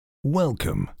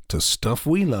Welcome to Stuff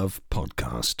We Love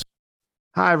Podcast.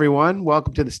 Hi, everyone.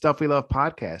 Welcome to the Stuff We Love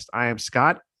podcast. I am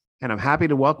Scott, and I'm happy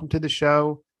to welcome to the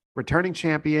show returning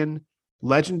champion,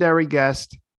 legendary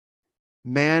guest,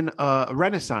 a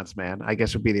Renaissance man, I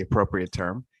guess would be the appropriate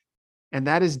term. And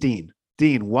that is Dean.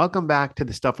 Dean, welcome back to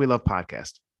the Stuff We Love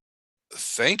podcast.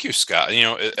 Thank you, Scott. You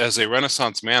know, as a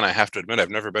Renaissance man, I have to admit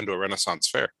I've never been to a Renaissance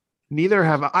fair. Neither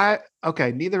have I.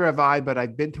 Okay, neither have I, but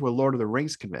I've been to a Lord of the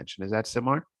Rings convention. Is that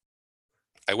similar?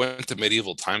 I went to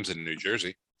Medieval Times in New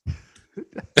Jersey.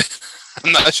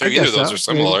 I'm not sure I either guess of those so. are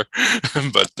similar,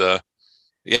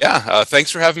 but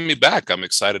thanks for having me back. I'm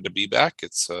excited to be back.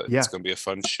 It's going to be a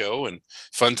fun show and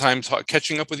fun time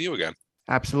catching up with you again.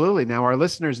 Absolutely. Now, our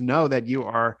listeners know that you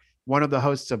are one of the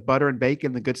hosts of Butter and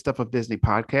Bacon, the Good Stuff of Disney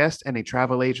podcast, and a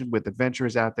travel agent with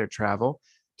Adventures Out There Travel.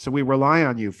 So we rely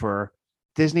on you for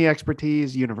Disney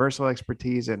expertise, Universal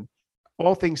expertise, and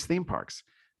all things theme parks.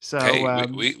 So hey,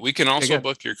 we can also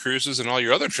book your cruises and all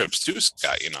your other trips too,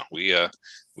 Scott. You know, we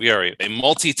are a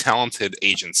multi-talented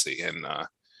agency, and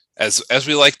as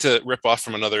we like to rip off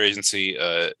from another agency,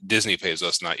 Disney pays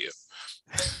us, not you.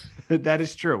 That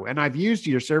is true, and I've used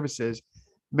your services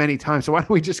many times. So why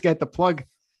don't we just get the plug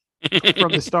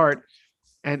from the start?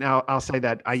 And I'll say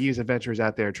that I use Adventures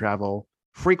Out There Travel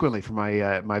frequently for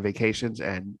my vacations,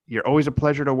 and you're always a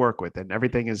pleasure to work with, and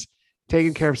everything is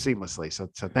taken care of seamlessly. So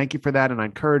thank you for that. And I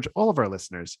encourage all of our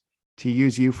listeners to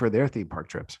use you for their theme park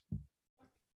trips.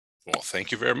 Well,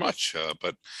 thank you very much.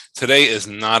 But today is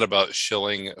not about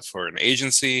shilling for an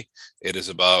agency. It is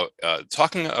about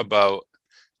talking about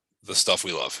the stuff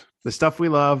we love. The stuff we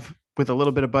love with a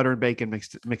little bit of butter and bacon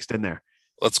mixed in there.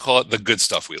 Let's call it the good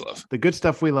stuff we love. The good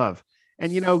stuff we love.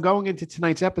 And, you know, going into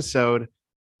tonight's episode,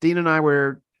 Dean and I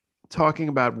were talking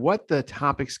about what the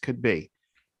topics could be.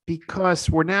 Because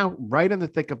we're now right in the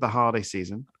thick of the holiday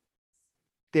season.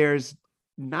 There's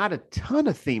not a ton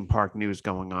of theme park news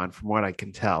going on from what I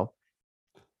can tell.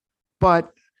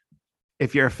 But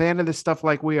if you're a fan of this stuff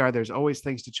like we are, there's always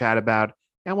things to chat about.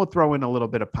 And we'll throw in a little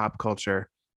bit of pop culture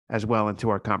as well into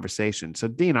our conversation. So,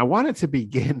 Dean, I wanted to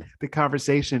begin the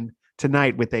conversation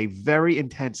tonight with a very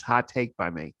intense hot take by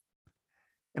me.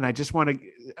 And I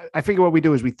figure what we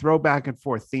do is we throw back and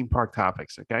forth theme park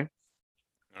topics, okay?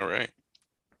 All right.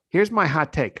 Here's my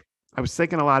hot take. I was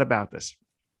thinking a lot about this.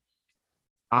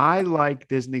 I like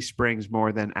Disney Springs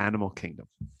more than Animal Kingdom.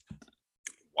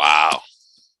 Wow.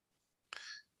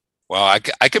 Well,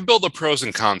 I could build a pros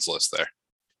and cons list there.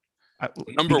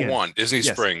 Number one, Disney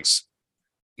Springs.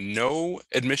 No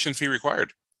admission fee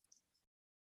required.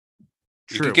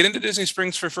 True. You can get into Disney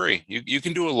Springs for free. You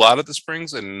can do a lot at the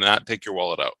Springs and not take your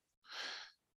wallet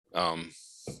out.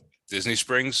 Disney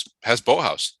Springs has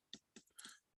Boathouse.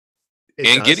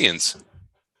 And Gideon's.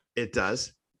 It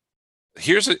does.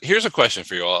 Here's a question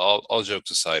for you. All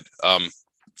jokes aside.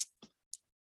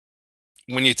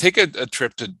 When you take a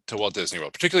trip to Walt Disney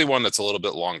World, particularly one that's a little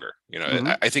bit longer, you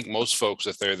know, I think most folks,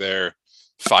 if they're there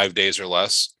 5 days or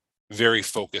less, very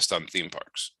focused on theme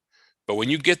parks. But when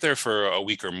you get there for a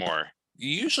week or more, you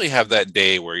usually have that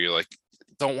day where you're like,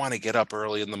 don't want to get up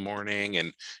early in the morning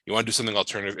and you want to do something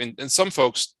alternative. And some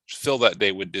folks fill that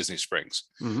day with Disney Springs.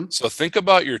 Mm-hmm. So think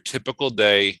about your typical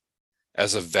day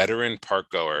as a veteran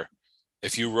park goer.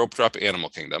 If you rope drop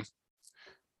Animal Kingdom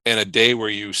and a day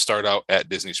where you start out at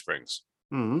Disney Springs,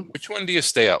 which one do you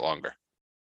stay at longer?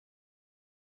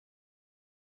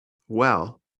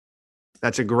 Well,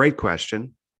 that's a great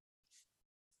question.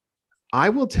 I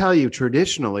will tell you,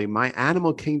 traditionally, my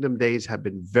Animal Kingdom days have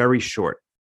been very short.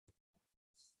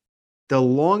 The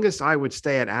longest I would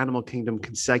stay at Animal Kingdom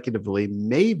consecutively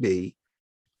maybe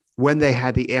when they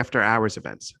had the after hours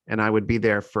events, and I would be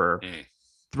there for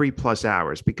 3+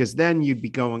 hours, because then you'd be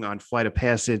going on Flight of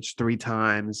Passage 3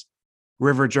 times,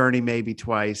 River Journey maybe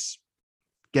twice,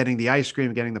 getting the ice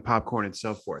cream, getting the popcorn, and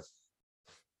so forth.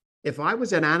 If I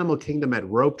was at Animal Kingdom at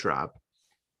Rope Drop,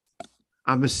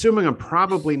 I'm assuming I'm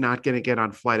probably not going to get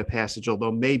on Flight of Passage,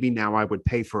 although maybe now I would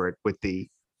pay for it with the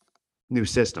new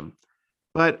system.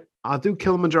 But I'll do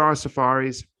Kilimanjaro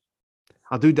safaris.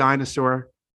 I'll do Dinosaur.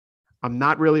 I'm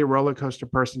not really a roller coaster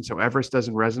person, so Everest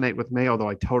doesn't resonate with me, although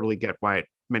I totally get why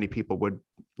many people would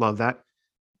love that.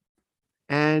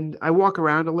 And I walk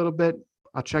around a little bit.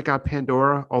 I'll check out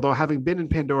Pandora, although having been in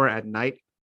Pandora at night,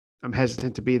 I'm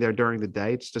hesitant to be there during the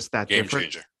day. It's just that Game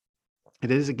different. changer. It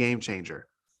is a game changer.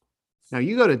 Now,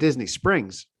 you go to Disney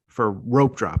Springs for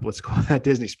Rope Drop. Let's call that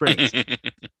Disney Springs.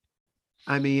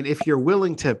 I mean, if you're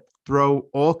willing to throw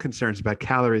all concerns about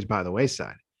calories by the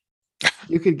wayside,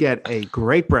 you could get a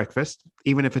great breakfast,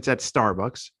 even if it's at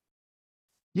Starbucks.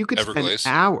 You could spend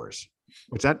hours.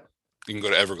 What's that? You can go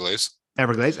to Everglades.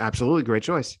 Everglades, absolutely. Great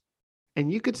choice.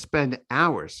 And you could spend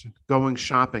hours going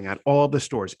shopping at all the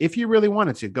stores if you really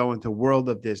wanted to. Go into World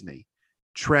of Disney,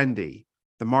 Trendy,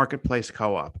 the Marketplace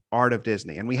Co-op, Art of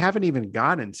Disney, and we haven't even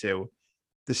gotten to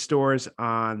the stores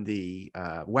on the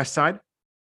west side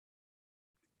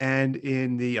and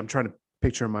in the. I'm trying to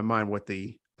picture in my mind what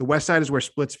the west side is where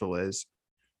Splitsville is.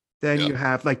 Then Yep. you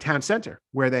have like Town Center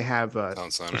where they have Town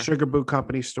the Center. Sugar Boot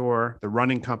Company store, the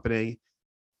Running Company,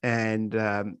 and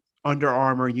Under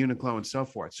Armour, Uniqlo, and so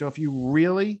forth. So if you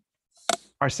really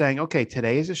are saying, okay,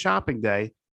 today is a shopping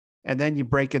day, and then you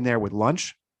break in there with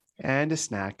lunch and a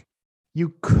snack,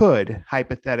 you could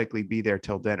hypothetically be there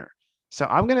till dinner. So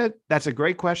that's a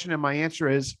great question. And my answer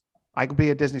is I could be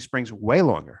at Disney Springs way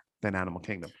longer than Animal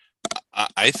Kingdom.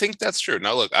 I think that's true.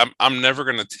 Now, look, I'm never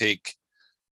going to take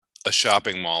a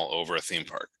shopping mall over a theme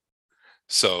park.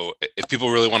 So if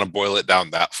people really want to boil it down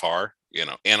that far,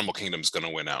 Animal Kingdom's going to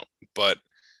win out. But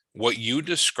what you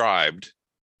described,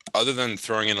 other than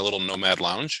throwing in a little Nomad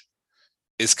Lounge,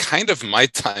 is kind of my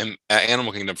time at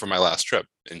Animal Kingdom for my last trip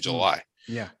in July.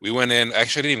 Yeah. We went in.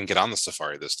 Actually, I didn't even get on the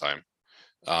safari this time.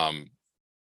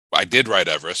 I did ride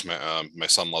Everest. My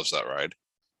son loves that ride.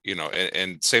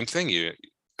 And same thing.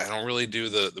 I don't really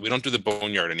we don't do the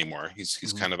Boneyard anymore.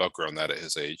 He's kind of outgrown that at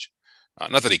his age.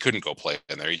 Not that he couldn't go play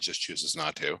in there. He just chooses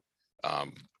not to.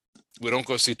 We don't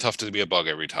go see Tough to Be a Bug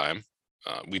every time.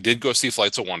 We did go see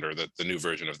Flights of Wonder, the new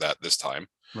version of that this time.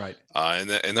 Right. And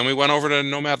then we went over to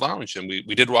Nomad Lounge, and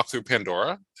we did walk through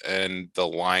Pandora, and the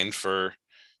line for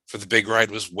the big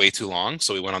ride was way too long,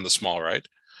 so we went on the small ride,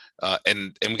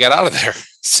 and we got out of there.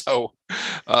 So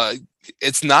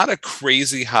it's not a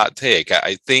crazy hot take.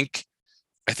 I think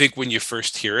when you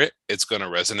first hear it, it's going to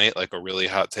resonate like a really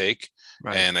hot take.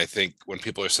 Right. And I think when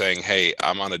people are saying, hey,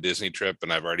 I'm on a Disney trip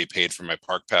and I've already paid for my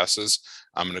park passes,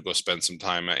 I'm going to go spend some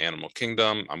time at Animal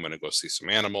Kingdom. I'm going to go see some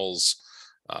animals.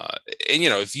 And,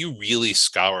 if you really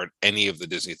scoured any of the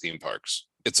Disney theme parks,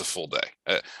 it's a full day.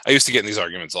 I used to get in these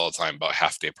arguments all the time about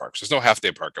half-day parks. There's no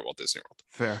half-day park at Walt Disney World.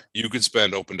 Fair. You could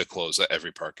spend open to close at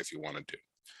every park if you wanted to.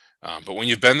 But when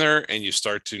you've been there and you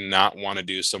start to not want to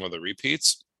do some of the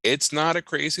repeats, it's not a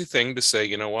crazy thing to say,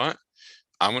 you know what?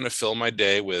 I'm going to fill my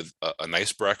day with a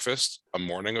nice breakfast, a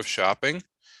morning of shopping,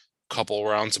 couple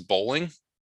rounds of bowling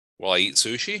while I eat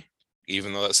sushi.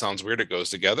 Even though that sounds weird, it goes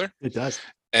together. It does.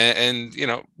 And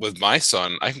with my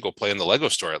son, I can go play in the Lego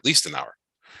store at least an hour.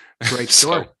 Great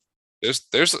store.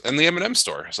 There's and the M&M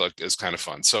store. So it's kind of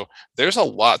fun. So there's a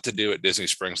lot to do at Disney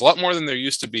Springs, a lot more than there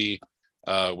used to be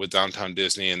with Downtown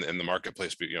Disney and the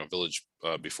Marketplace, Village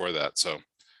before that. So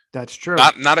that's true.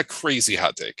 Not a crazy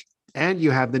hot take. And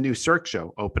you have the new Cirque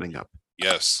show opening up.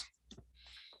 Yes.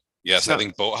 So, I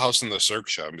think Boathouse and the Cirque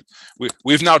show. I mean,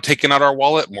 we've now taken out our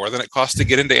wallet more than it costs to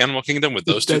get into Animal Kingdom with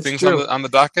those two things on the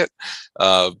docket.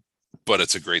 But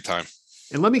it's a great time.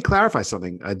 And let me clarify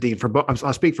something, Dean.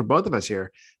 I'll speak for both of us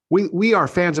here. We are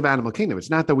fans of Animal Kingdom. It's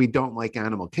not that we don't like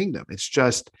Animal Kingdom. It's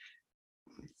just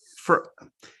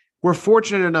we're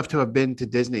fortunate enough to have been to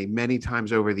Disney many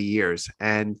times over the years,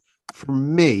 and for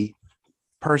me,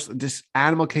 personally, this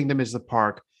Animal Kingdom is the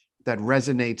park that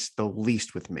resonates the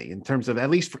least with me in terms of at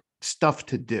least stuff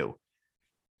to do.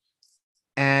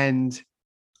 And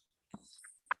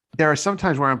there are some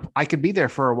times where I could be there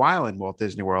for a while in Walt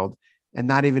Disney World and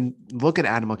not even look at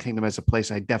Animal Kingdom as a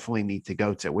place I definitely need to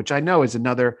go to, which I know is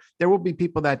there will be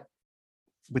people that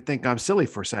would think I'm silly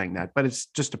for saying that, but it's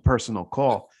just a personal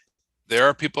call. There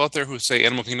are people out there who say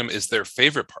Animal Kingdom is their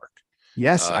favorite park.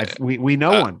 Yes, we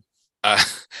know one.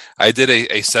 I did a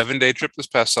 7-day trip this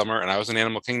past summer, and I was in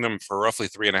Animal Kingdom for roughly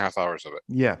 3.5 hours of it.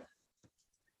 Yeah.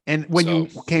 And when you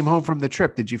came home from the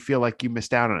trip, did you feel like you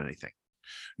missed out on anything?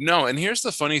 No. And here's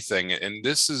the funny thing, and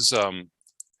this is going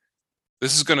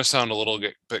to sound a little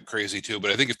bit crazy too,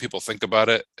 but I think if people think about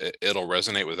it, it'll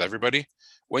resonate with everybody.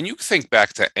 When you think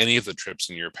back to any of the trips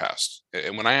in your past,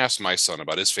 and when I asked my son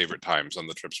about his favorite times on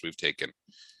the trips we've taken,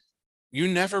 you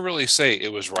never really say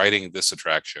it was riding this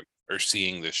attraction or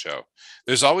seeing this show.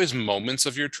 There's always moments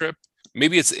of your trip.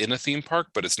 Maybe it's in a theme park,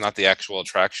 but it's not the actual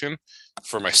attraction.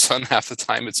 For my son, half the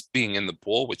time it's being in the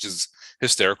pool, which is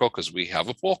hysterical because we have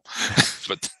a pool.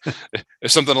 But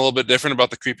there's something a little bit different about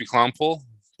the creepy clown pool.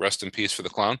 Rest in peace for the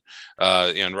clown.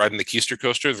 And riding the Keister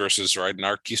coaster versus riding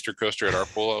our Keister coaster at our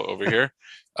pool over here.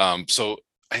 So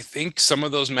I think some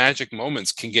of those magic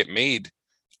moments can get made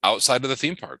outside of the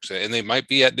theme parks, and they might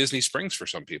be at Disney Springs for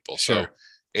some people. Sure. So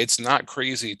it's not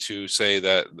crazy to say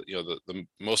that the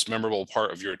most memorable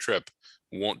part of your trip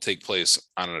won't take place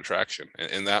on an attraction,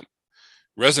 and that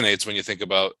resonates when you think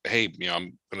about, hey, I'm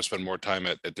going to spend more time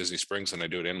at Disney Springs than I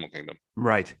do at Animal Kingdom.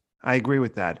 Right, I agree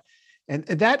with that, and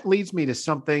that leads me to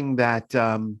something that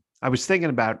I was thinking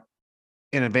about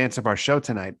in advance of our show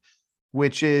tonight,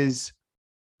 which is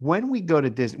when we go to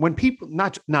Disney, when people,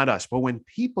 not us, but when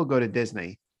people go to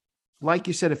Disney, like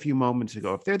you said a few moments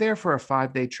ago, if they're there for a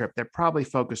 5-day trip, they're probably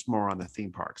focused more on the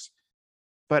theme parks.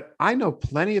 But I know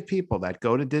plenty of people that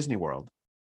go to Disney World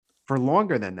for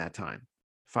longer than that time,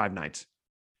 5 nights,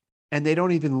 and they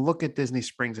don't even look at Disney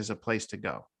Springs as a place to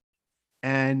go.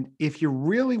 And if you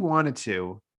really wanted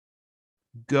to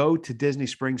go to Disney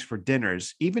Springs for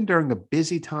dinners, even during a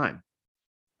busy time,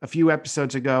 a few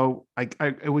episodes ago,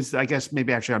 it was, I guess,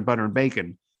 maybe actually on Butter and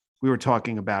Bacon, we were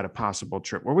talking about a possible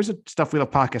trip. Or was it Stuff We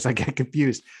Love podcast? I get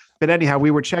confused. But anyhow, we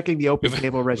were checking the open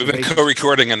table reservation. We've been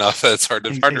co-recording enough that it's hard to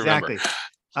remember. Exactly.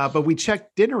 But we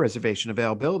checked dinner reservation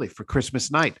availability for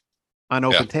Christmas night on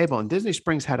open table, and Disney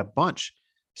Springs had a bunch.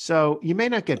 So you may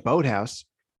not get Boathouse,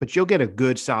 but you'll get a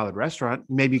good, solid restaurant.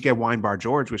 Maybe you get Wine Bar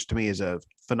George, which to me is a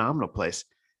phenomenal place.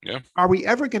 Yeah. Are we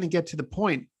ever going to get to the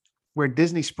point where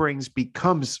Disney Springs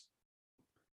becomes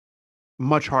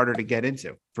much harder to get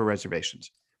into for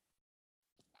reservations?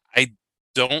 I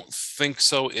don't think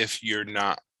so if you're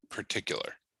not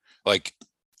particular. Like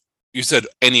you said,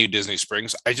 any Disney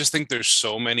Springs. I just think there's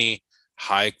so many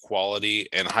high quality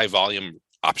and high volume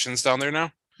options down there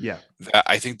now. Yeah. That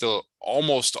I think there'll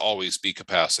almost always be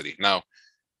capacity. Now,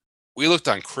 we looked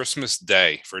on Christmas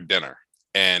Day for dinner,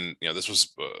 and this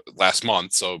was last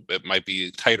month, so it might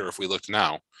be tighter if we looked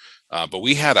now. But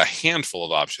we had a handful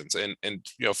of options, and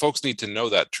folks need to know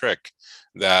that trick,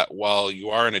 that while you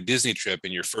are in a Disney trip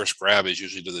and your first grab is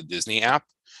usually to the Disney app,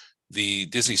 the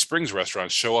Disney Springs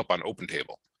restaurants show up on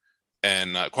OpenTable.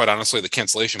 And quite honestly, the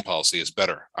cancellation policy is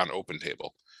better on OpenTable.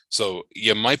 So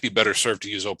you might be better served to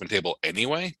use OpenTable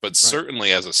anyway, but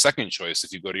certainly as a second choice,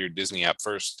 if you go to your Disney app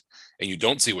first and you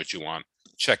don't see what you want,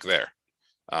 check there.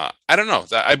 I don't know.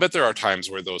 I bet there are times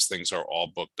where those things are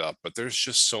all booked up, but there's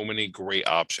just so many great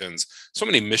options, so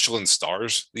many Michelin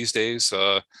stars these days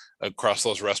across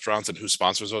those restaurants, and who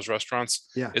sponsors those restaurants.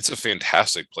 Yeah, it's a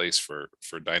fantastic place for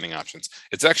dining options.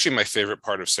 It's actually my favorite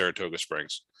part of Saratoga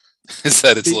Springs. Is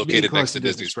that it's located next to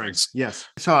Disney Springs. Yes.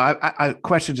 So a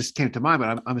question just came to mind,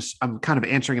 but I'm kind of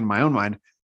answering in my own mind.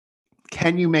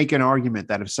 Can you make an argument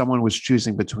that if someone was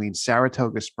choosing between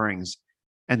Saratoga Springs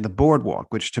and the Boardwalk,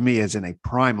 which to me is in a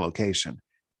prime location,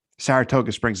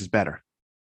 Saratoga Springs is better?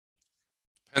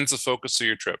 Depends the focus of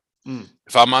your trip.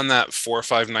 If I'm on that 4 or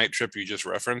 5 night trip you just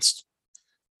referenced,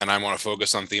 and I want to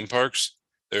focus on theme parks,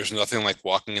 there's nothing like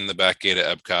walking in the back gate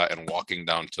at Epcot and walking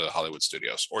down to Hollywood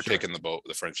Studios, or taking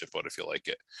the Friendship boat if you like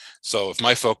it. So if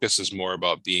my focus is more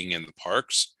about being in the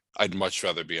parks, I'd much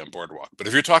rather be on Boardwalk. But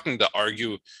if you're talking to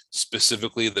argue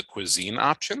specifically the cuisine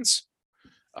options,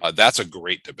 that's a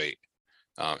great debate.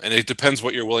 And it depends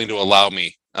what you're willing to allow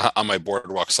me on my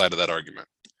Boardwalk side of that argument.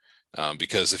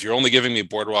 Because if you're only giving me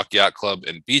Boardwalk, Yacht Club,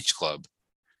 and Beach Club,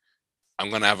 I'm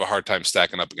going to have a hard time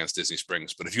stacking up against Disney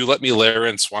Springs. But if you let me layer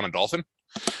in Swan and Dolphin,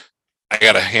 I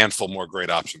got a handful more great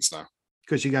options now.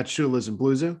 Because you got Shula's and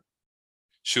Blue Zoo?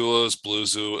 Shula's, Blue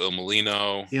Zoo, Il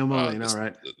Molino.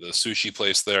 Right. The sushi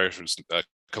place there,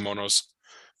 Kimonos.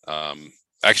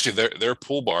 Actually, their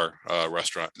pool bar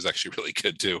restaurant is actually really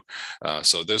good too.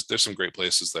 So there's some great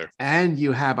places there. And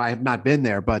I have not been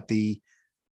there, but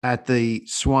at the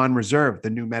Swan Reserve, the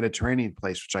new Mediterranean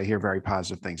place, which I hear very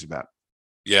positive things about.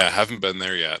 Yeah, I haven't been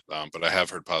there yet, but I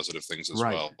have heard positive things as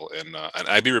well. And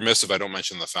I'd be remiss if I don't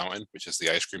mention the Fountain, which is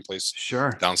the ice cream place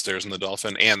downstairs in the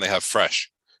Dolphin. And they have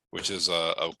Fresh, which is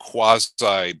a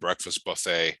quasi breakfast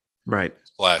buffet,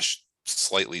 /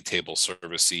 slightly table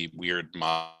servicey, weird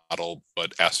model,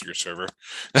 but ask your server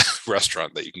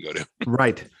restaurant that you can go to.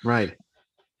 Right.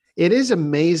 It is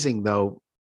amazing, though,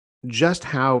 just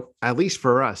how, at least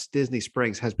for us, Disney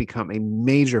Springs has become a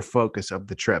major focus of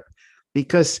the trip.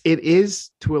 Because it is,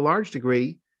 to a large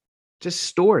degree, just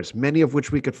stores, many of which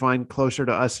we could find closer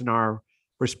to us in our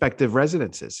respective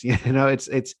residences.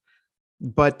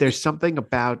 But there's something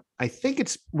about, I think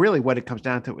it's really what it comes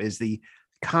down to is the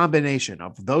combination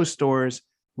of those stores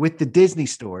with the Disney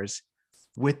stores,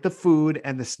 with the food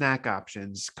and the snack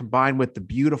options, combined with the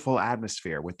beautiful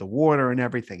atmosphere, with the water and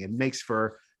everything. It makes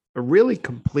for a really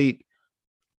complete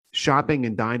shopping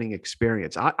and dining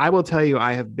experience. I will tell you,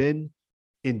 I have been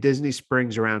in Disney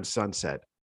Springs around sunset,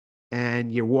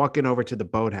 and you're walking over to the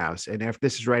boathouse, and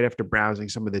this is right after browsing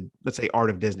some of the, let's say, Art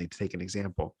of Disney, to take an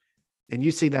example, and you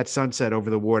see that sunset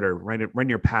over the water right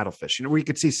near Paddlefish, where you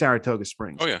could see Saratoga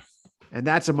Springs. Oh yeah. And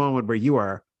that's a moment where you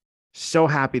are so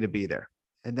happy to be there.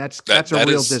 And that's a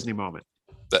real Disney moment.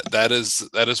 That is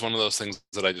one of those things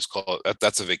that I just call it.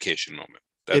 That's a vacation moment.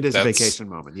 It is a vacation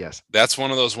moment. Yes. That's one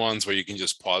of those ones where you can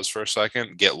just pause for a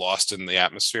second, get lost in the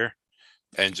atmosphere,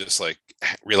 and just like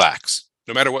relax.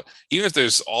 No matter what, even if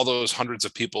there's all those hundreds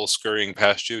of people scurrying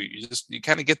past you, you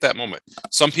kind of get that moment.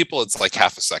 Some people, it's like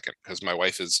half a second, because my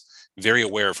wife is very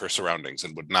aware of her surroundings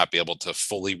and would not be able to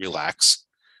fully relax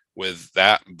with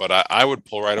that. But I would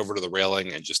pull right over to the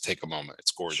railing and just take a moment.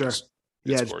 It's gorgeous. Sure.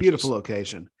 Yeah, it's beautiful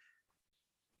location.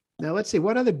 Now let's see,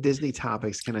 what other Disney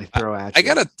topics can I throw at you?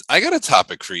 I got a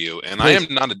topic for you, and I am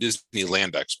not a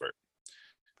Disneyland expert,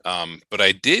 but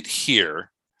I did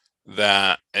hear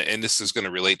that, and this is going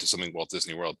to relate to something Walt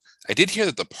Disney World. I did hear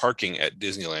that the parking at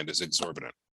Disneyland is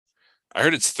exorbitant. I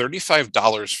heard it's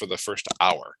 $35 for the first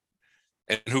hour,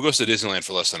 and who goes to Disneyland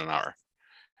for less than an hour?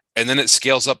 And then it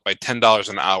scales up by $10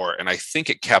 an hour, and I think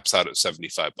it caps out at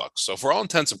 $75. So for all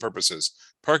intents and purposes,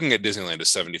 parking at Disneyland is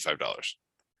 $75.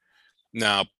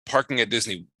 Now, parking at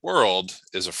Disney World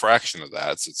is a fraction of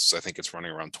that. I think it's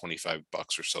running around $25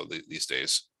 or so these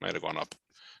days. Might have gone up.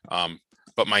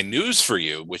 But my news for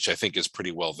you, which I think is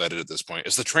pretty well vetted at this point,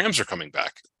 is the trams are coming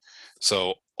back.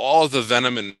 So all of the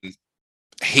venom and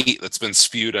hate that's been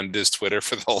spewed on Diz Twitter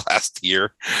for the last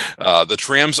year, the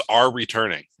trams are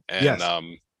returning. And yes.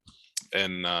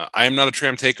 I am not a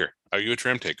tram taker. Are you a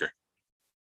tram taker?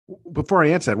 Before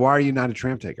I answer that, why are you not a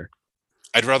tram taker?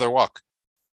 I'd rather walk.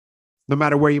 No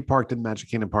matter where you parked in Magic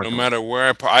Kingdom parking lot. No matter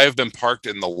where I have been parked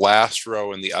in the last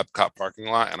row in the Epcot parking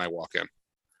lot, and I walk in.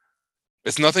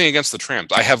 It's nothing against the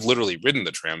trams. I have literally ridden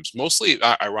the trams, mostly,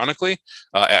 ironically,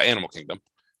 at Animal Kingdom.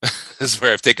 This is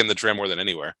where I've taken the tram more than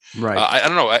anywhere. Right. I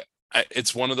don't know.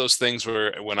 It's one of those things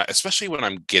where especially when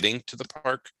I'm getting to the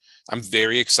park, I'm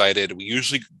very excited. We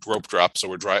usually rope drop,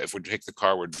 so if we take the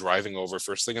car, we're driving over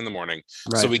first thing in the morning,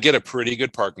 right. So we get a pretty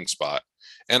good parking spot.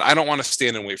 And I don't want to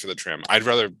stand and wait for the tram. I'd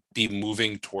rather be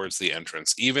moving towards the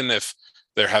entrance, even if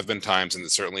there have been times, and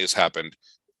it certainly has happened.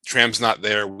 Tram's not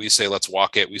there. We say, let's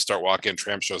walk it. We start walking.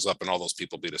 Tram shows up, and all those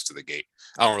people beat us to the gate.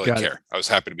 I don't really care. I was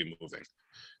happy to be moving.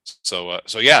 So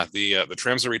yeah, the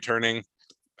trams are returning,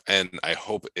 and I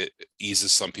hope it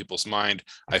eases some people's mind.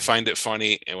 I find it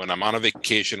funny, and when I'm on a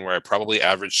vacation where I probably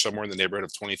average somewhere in the neighborhood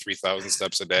of 23,000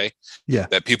 steps a day,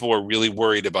 that people were really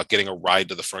worried about getting a ride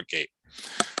to the front gate.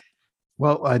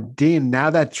 Well, Dean,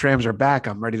 now that trams are back,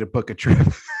 I'm ready to book a trip.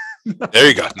 There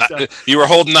you go. You were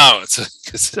holding out.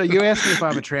 So you asked me if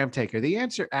I'm a tram taker. The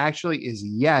answer actually is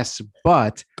yes,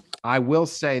 but I will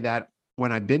say that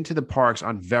when I've been to the parks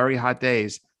on very hot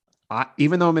days,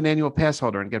 even though I'm an annual pass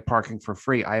holder and get parking for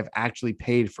free, I have actually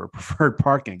paid for preferred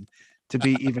parking to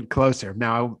be even closer.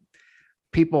 Now,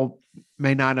 people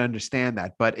may not understand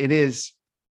that, but it is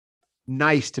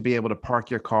nice to be able to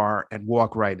park your car and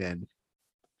walk right in.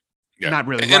 Yeah. Not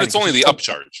really. And it's only the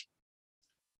upcharge.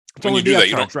 When you do that,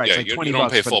 you don't, right? yeah, like you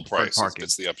don't pay full price.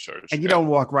 It's the upcharge. And you don't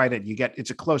walk right in. It's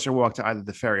a closer walk to either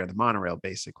the ferry or the monorail,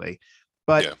 basically.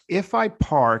 But if I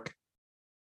park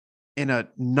in a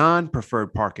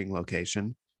non-preferred parking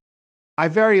location, I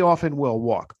very often will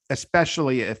walk,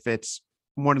 especially if it's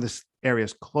one of the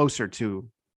areas closer to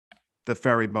the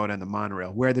ferry boat and the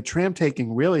monorail. Where the tram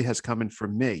taking really has come in for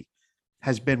me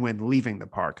has been when leaving the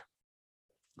park,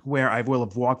 where I will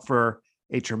have walked for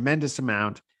a tremendous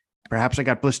amount. Perhaps I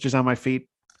got blisters on my feet.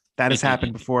 That has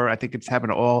happened before. I think it's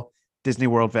happened to all Disney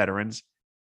World veterans.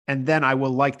 And then I will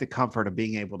like the comfort of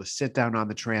being able to sit down on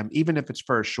the tram, even if it's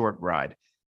for a short ride.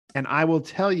 And I will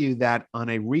tell you that on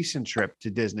a recent trip to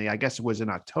Disney, I guess it was in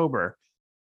October,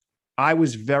 I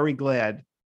was very glad.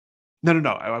 No.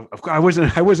 I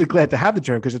wasn't glad to have the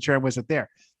tram because the tram wasn't there.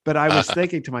 But I was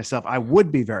thinking to myself, I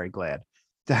would be very glad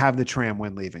to have the tram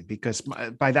when leaving, because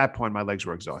by that point, my legs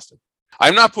were exhausted.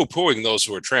 I'm not poo-pooing those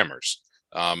who are trammers.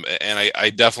 And I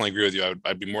definitely agree with you.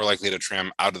 I'd be more likely to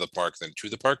tram out of the park than to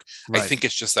the park. Right. I think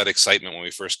it's just that excitement when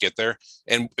we first get there.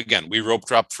 And again, we rope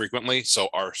drop frequently, so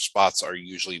our spots are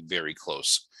usually very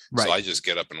close. Right. So I just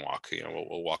get up and walk.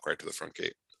 We'll walk right to the front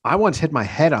gate. I once hit my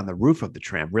head on the roof of the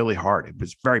tram really hard. It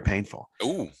was very painful.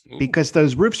 Ooh. Because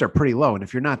those roofs are pretty low. And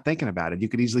if you're not thinking about it, you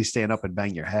could easily stand up and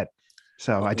bang your head.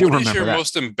 So I do remember that. What is your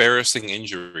most embarrassing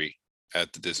injury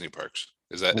at the Disney parks?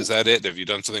 Is that it? Have you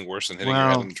done something worse than hitting your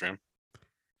head on the tram?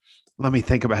 Let me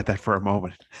think about that for a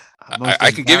moment.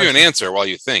 I can give you an answer while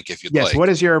you think, if you'd like. Yes. What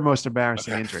is your most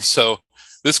embarrassing injury? So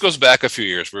this goes back a few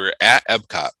years. We were at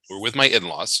Epcot. We're with my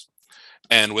in-laws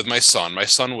and with my son. My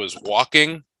son was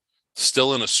walking,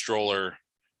 still in a stroller.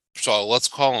 So let's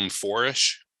call him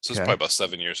 4-ish. This is probably about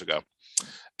 7 years ago.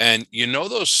 And you know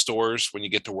those stores when you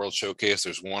get to World Showcase,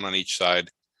 there's one on each side.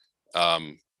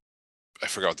 I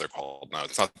forgot what they're called now.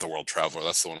 It's not the World Traveler.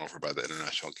 That's the one over by the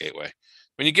International Gateway.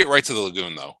 When you get right to the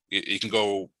lagoon, though, you can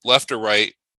go left or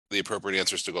right. The appropriate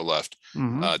answer is to go left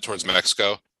towards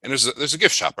Mexico. And there's a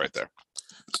gift shop right there.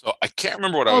 So I can't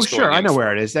remember what I was going I know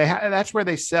where it is. That's where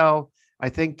they sell I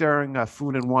think during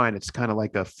Food and Wine, it's kind of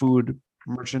like a food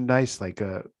merchandise, like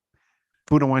a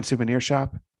food and wine souvenir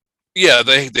shop. Yeah,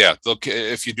 they'll,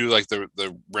 if you do like the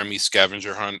Remy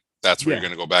scavenger hunt, that's where Yeah. you're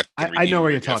going to go back and I know redeem where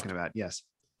your you're gift. talking about. Yes.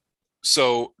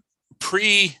 So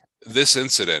pre this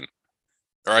incident,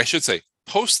 or I should say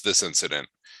post this incident,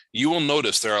 you will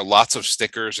notice there are lots of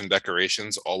stickers and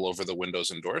decorations all over the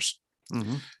windows and doors.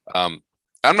 Mm-hmm.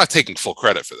 I'm not taking full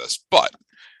credit for this, but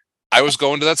I was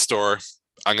going to that store.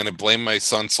 I'm going to blame my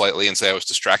son slightly and say I was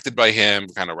distracted by him,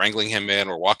 kind of wrangling him in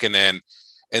or walking in,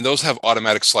 and those have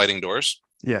automatic sliding doors.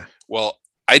 Yeah. Well,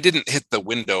 I didn't hit the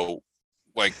window,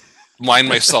 like line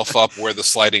myself up where the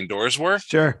sliding doors were.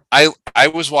 Sure. I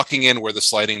was walking in where the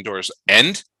sliding doors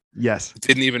end. Yes.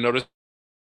 Didn't even notice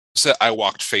it. I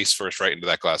walked face first right into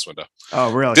that glass window.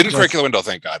 Oh, really? Didn't break the window,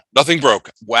 thank God. Nothing broke.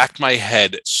 Whacked my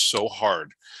head so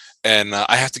hard. And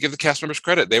I have to give the cast members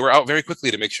credit. They were out very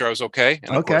quickly to make sure I was okay.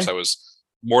 And of course, I was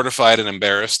mortified and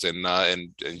embarrassed, and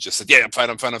just said, "Yeah, I'm fine,"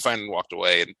 and walked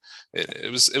away. And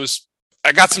it was.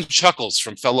 I got some chuckles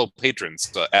from fellow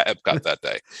patrons at Epcot that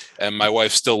day, and my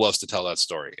wife still loves to tell that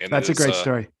story. And that's a great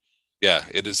story. Yeah,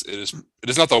 it is. It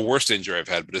is not the worst injury I've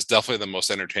had, but it's definitely the most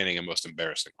entertaining and most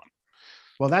embarrassing one.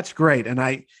 Well, that's great. And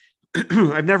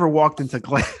I've never walked into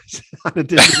glass on a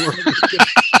Disney World.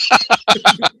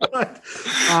 But,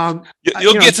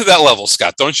 you'll get to that level,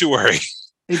 Scott. Don't you worry.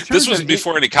 This was of,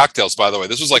 before any cocktails, by the way.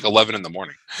 This was like 11 in the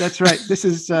morning. That's right. This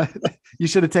is, you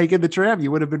should have taken the tram.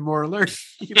 You would have been more alert.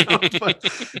 But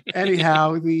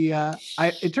anyhow,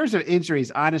 in terms of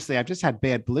injuries, honestly, I've just had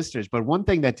bad blisters. But one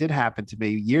thing that did happen to me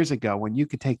years ago, when you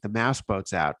could take the mouse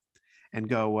boats out and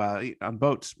go on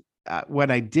boats,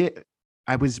 when I did,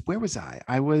 where was I?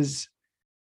 I was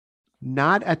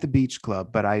not at the beach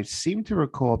club, but I seem to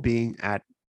recall being at,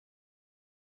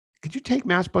 could you take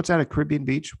mouse boats out at Caribbean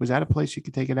Beach? Was that a place you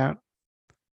could take it out?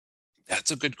 That's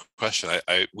a good question.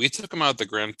 We took them out at the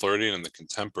Grand Floridian and the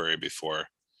Contemporary before.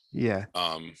 Yeah.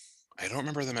 I don't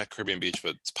remember them at Caribbean Beach,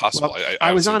 but it's possible. Well,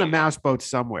 I was on a mouse boat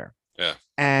somewhere. Yeah.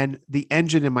 And the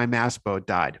engine in my mouse boat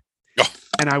died. Oh.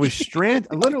 And I was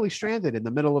literally stranded in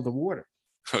the middle of the water.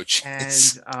 Oh,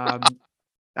 geez. And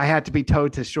I had to be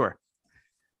towed to shore.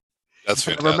 That's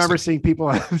fantastic. I remember seeing people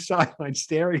on the sideline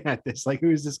staring at this, like, who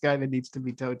is this guy that needs to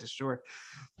be towed to shore?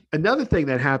 Another thing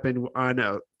that happened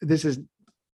this is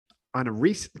on a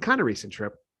recent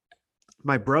trip.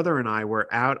 My brother and I were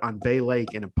out on Bay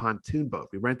Lake in a pontoon boat.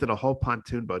 We rented a whole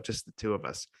pontoon boat, just the two of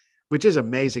us, which is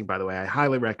amazing, by the way. I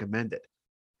highly recommend it.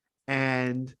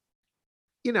 And,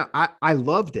 I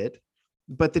loved it.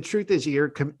 But the truth is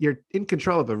you're in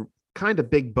control of a kind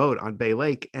of big boat on Bay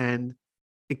Lake, and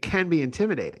it can be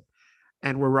intimidating.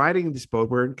 And we're riding this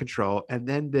boat, we're in control. And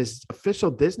then this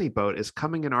official Disney boat is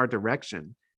coming in our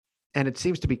direction. And it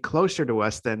seems to be closer to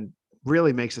us than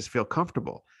really makes us feel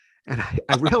comfortable. And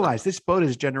I realized this boat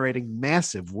is generating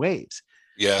massive waves.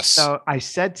 Yes. So I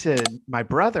said to my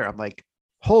brother, I'm like,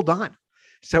 hold on.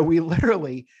 So we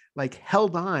literally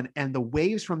held on, and the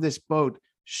waves from this boat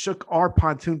shook our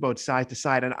pontoon boat side to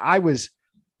side. And I was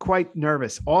quite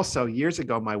nervous. Also, years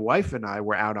ago, my wife and I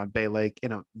were out on Bay Lake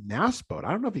in a mouse boat.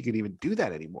 I don't know if you could even do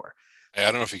that anymore. I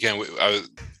don't know if you can. I was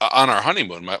on our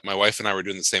honeymoon. My wife and I were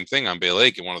doing the same thing on Bay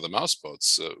Lake in one of the mouse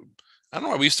boats. I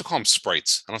don't know. We used to call them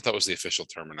sprites. I don't know if that was the official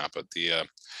term or not, but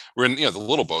we're in the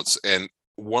little boats, and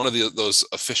one of those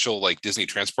official like Disney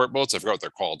transport boats. I forgot what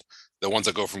they're called. The ones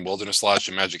that go from Wilderness Lodge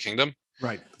to Magic Kingdom.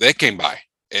 Right. They came by,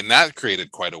 and that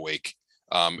created quite a wake.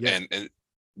 And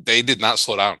they did not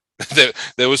slow down. That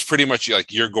was pretty much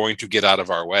like, you're going to get out of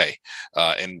our way.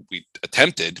 And we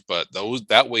attempted, but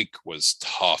that wake was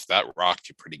tough. That rocked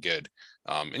you pretty good.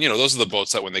 And those are the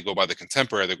boats that when they go by the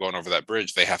Contemporary, they're going over that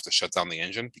bridge, they have to shut down the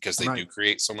engine because they do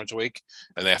create so much wake,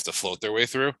 and they have to float their way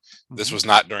through. Mm-hmm. This was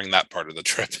not during that part of the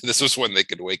trip. This was when they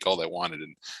could wake all they wanted,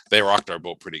 and they rocked our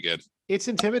boat pretty good. It's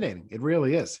intimidating. It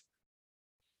really is.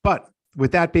 But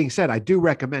with that being said, I do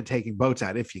recommend taking boats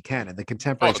out if you can. And the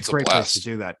Contemporary is a great place to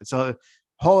do that. It's a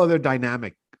whole other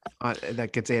dynamic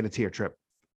that gets added to your trip.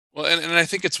 Well, and I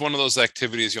think it's one of those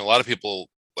activities, a lot of people,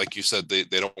 like you said, they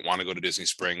don't want to go to Disney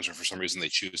Springs, or for some reason they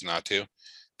choose not to.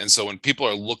 And so when people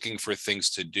are looking for things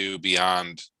to do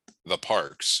beyond the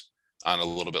parks on a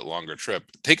little bit longer trip,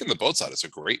 taking the boats out is a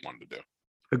great one to do.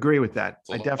 Agree with that.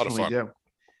 I definitely do.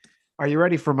 Are you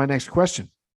ready for my next question?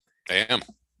 I am.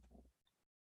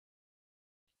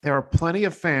 There are plenty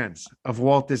of fans of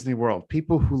Walt Disney World,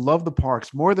 people who love the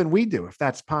parks more than we do, if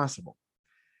that's possible.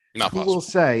 Not possible. Who will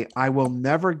say, I will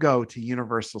never go to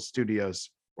Universal Studios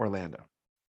Orlando.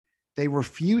 They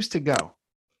refuse to go.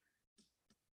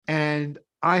 And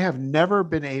I have never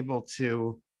been able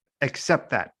to accept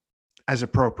that as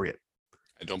appropriate.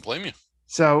 I don't blame you.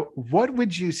 So, what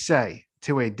would you say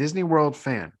to a Disney World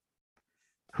fan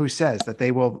who says that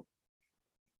they will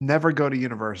never go to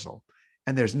Universal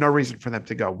and there's no reason for them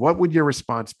to go? What would your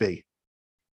response be?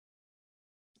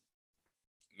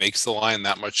 Makes the line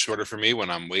that much shorter for me when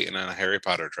I'm waiting on a Harry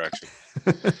Potter attraction.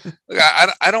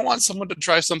 I don't want someone to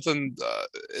try something.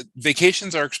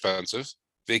 Vacations are expensive.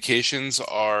 Vacations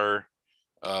are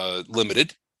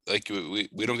limited. Like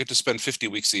we don't get to spend 50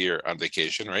 weeks a year on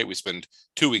vacation, right? We spend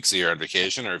 2 weeks a year on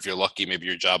vacation, or if you're lucky, maybe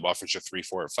your job offers you 3,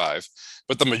 4, or 5.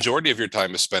 But the majority of your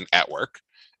time is spent at work.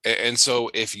 And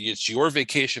so if it's your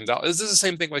vacation, this is the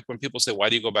same thing like when people say, why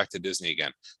do you go back to Disney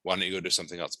again? Why don't you go do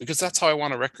something else? Because that's how I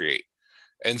want to recreate.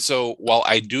 And so while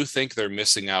I do think they're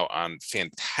missing out on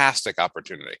fantastic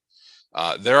opportunity,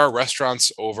 there are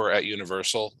restaurants over at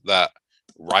Universal that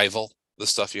rival the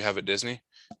stuff you have at Disney.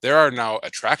 There are now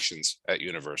attractions at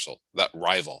Universal that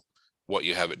rival what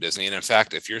you have at Disney. And in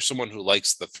fact, if you're someone who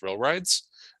likes the thrill rides,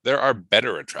 there are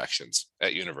better attractions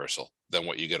at Universal than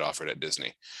what you get offered at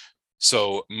Disney.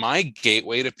 So my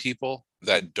gateway to people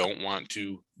that don't want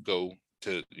to go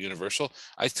to Universal,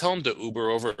 I tell them to Uber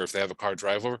over, or if they have a car,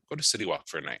 drive over, go to City Walk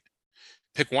for a night.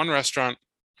 Pick one restaurant.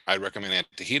 I'd recommend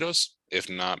Antojitos. If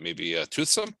not, maybe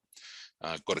Toothsome.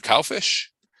 Go to Cowfish.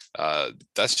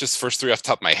 That's just first 3 off the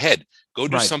top of my head. Go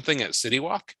do something at City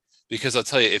Walk, because I'll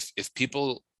tell you, if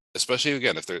people, especially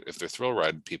again, if they're thrill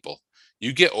ride people,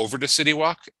 you get over to City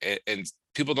Walk and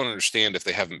people don't understand, if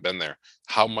they haven't been there,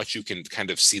 how much you can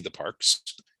kind of see the parks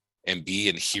and be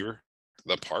and hear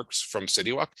the parks from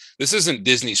City Walk. This isn't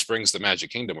Disney Springs, the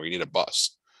Magic Kingdom, where you need a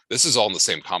bus. This is all in the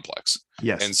same complex.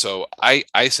 Yes. And so I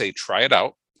say, try it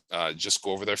out. Just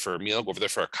go over there for a meal, go over there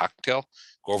for a cocktail,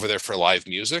 go over there for live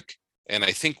music. And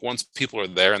I think once people are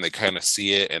there and they kind of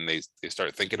see it and they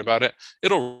start thinking about it,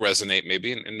 it'll resonate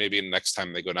maybe. And maybe next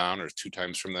time they go down, or 2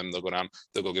 times from them, they'll go down,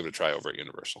 they'll go give it a try over at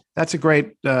Universal. That's a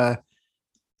great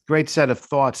set of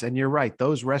thoughts. And you're right.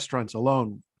 Those restaurants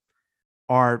alone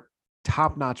are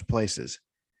top-notch places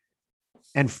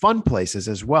and fun places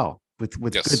as well, with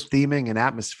Yes. good theming and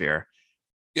atmosphere.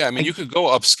 Yeah, I mean, you could go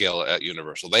upscale at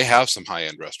Universal. They have some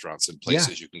high-end restaurants and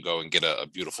places you can go and get a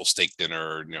beautiful steak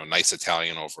dinner, or, nice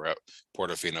Italian over at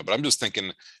Portofino. But I'm just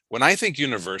thinking, when I think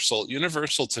Universal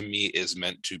to me is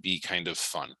meant to be kind of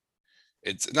fun.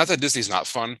 It's not that Disney's not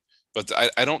fun, but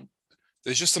I don't.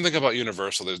 There's just something about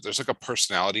Universal. There's like a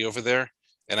personality over there,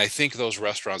 and I think those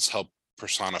restaurants help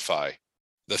personify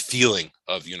the feeling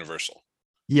of Universal.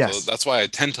 Yes. So that's why I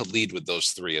tend to lead with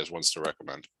those 3 as ones to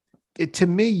recommend. To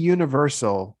me,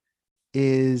 Universal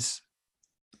it's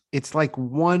like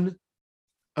one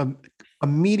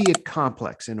immediate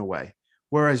complex in a way,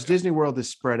 whereas Disney World is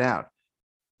spread out.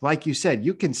 Like you said,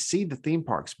 you can see the theme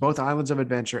parks, both Islands of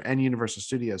Adventure and Universal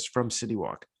Studios, from City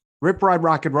Walk. Rip Ride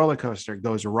Rocket Roller Coaster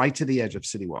goes right to the edge of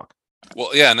City Walk.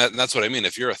 Well, yeah, and that's what I mean.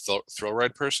 If you're a thrill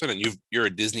ride person and you're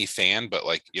a Disney fan, but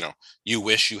you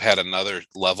wish you had another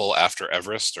level after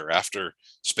Everest or after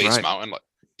Space Mountain,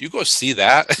 you go see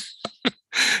that.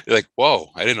 You're like,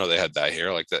 whoa, I didn't know they had that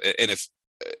here. Like that. And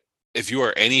if you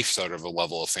are any sort of a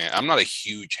level of fan, I'm not a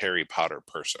huge Harry Potter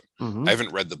person. Mm-hmm. I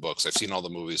haven't read the books. I've seen all the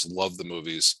movies. Love the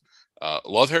movies.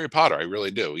 Love Harry Potter. I really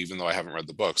do, even though I haven't read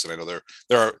the books. And I know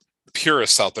there are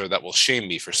purists out there that will shame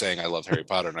me for saying I love Harry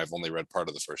Potter and I've only read part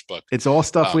of the first book. It's all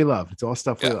stuff we love. It's all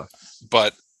stuff we love.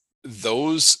 But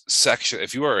those sections,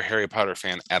 if you are a Harry Potter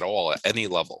fan at all, at any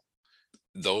level,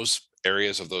 those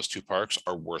areas of those 2 parks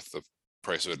are worth the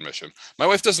price of admission. My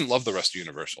wife doesn't love the rest of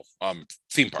Universal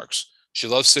theme parks. She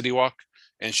loves City Walk,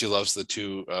 and she loves the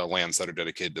 2 lands that are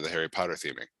dedicated to the Harry Potter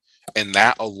theming. And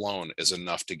that alone is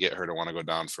enough to get her to want to go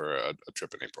down for a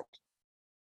trip in April.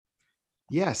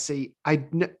 Yeah. See,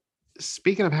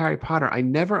 speaking of Harry Potter, I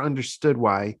never understood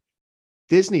why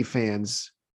Disney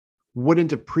fans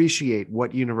wouldn't appreciate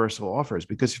what Universal offers,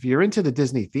 because if you're into the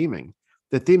Disney theming,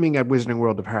 the theming at Wizarding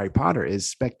World of Harry Potter is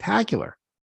spectacular.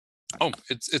 Oh,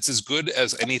 it's as good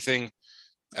as anything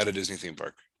at a Disney theme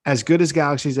park. As good as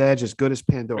Galaxy's Edge, as good as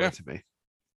Pandora to me.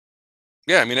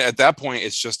 Yeah, I mean, at that point,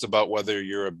 it's just about whether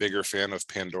you're a bigger fan of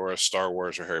Pandora, Star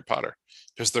Wars, or Harry Potter,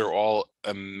 because they're all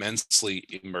immensely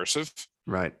immersive,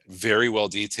 right? Very well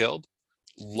detailed.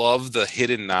 Love the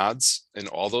hidden nods in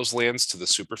all those lands to the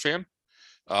super fan,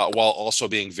 while also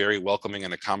being very welcoming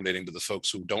and accommodating to the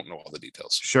folks who don't know all the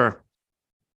details. Sure.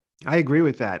 I agree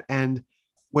with that. And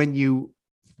when you,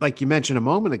 like you mentioned a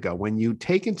moment ago, when you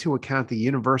take into account the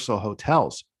Universal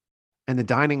hotels and the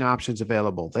dining options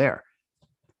available there,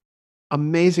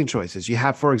 amazing choices. You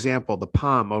have, for example, the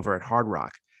Palm over at Hard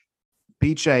Rock,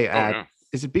 Beach A at,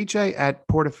 is it Beach A at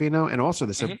Portofino? And also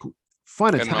there's a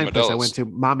fun Italian place I went to,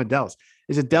 Mama Della's.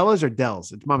 Is it Della's or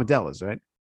Dell's? It's Mama Della's, right?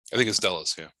 I think it's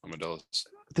Della's. Yeah, I'm a Della's.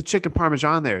 The chicken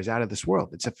parmesan there is out of this world.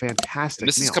 It's a And fantastic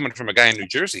this meal. is coming from a guy in New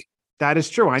Jersey. That is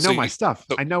true. I know So my stuff.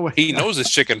 so I know what He knows his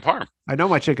chicken parm. I know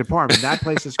my chicken parm, and that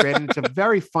place is great. And it's a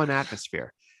very fun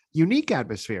atmosphere, unique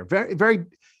atmosphere. Very, very,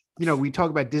 we talk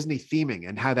about Disney theming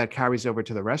and how that carries over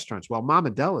to the restaurants. Well,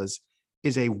 Mama Della's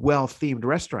is a well-themed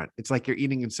restaurant. It's like you're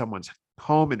eating in someone's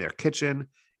home, in their kitchen,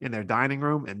 in their dining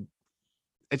room. And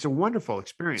it's a wonderful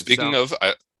experience. Speaking of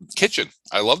kitchen,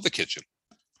 I love the kitchen.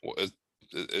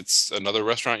 It's another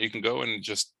restaurant you can go and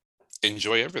just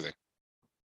enjoy everything.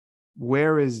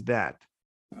 Where is that?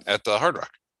 At the Hard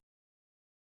Rock.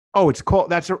 Oh, it's called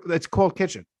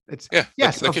kitchen. It's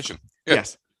yes, the kitchen. Yeah.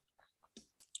 Yes.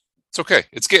 It's okay.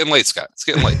 It's getting late, Scott. It's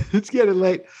getting late. It's getting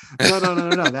late.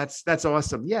 No. That's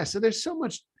awesome. Yeah. So there's so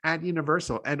much at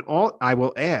Universal, and I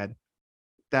will add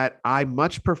that I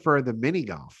much prefer the mini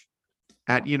golf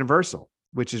at Universal,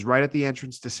 which is right at the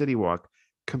entrance to City Walk,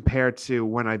 compared to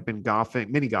when I've been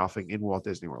mini golfing in Walt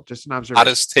Disney World. Just an observation.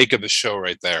 Hottest take of the show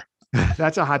right there.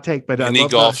 That's a hot take, but Mini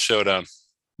golf showdown.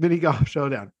 Mini golf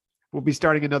showdown. We'll be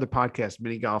starting another podcast,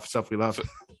 mini golf stuff we love.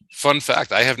 Fun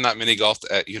fact: I have not mini golfed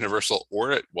at Universal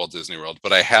or at Walt Disney World,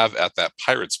 but I have at that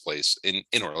Pirates place in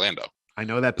Orlando. I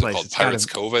know that place. It's called Pirates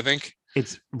Cove, I think.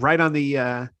 It's right on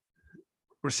the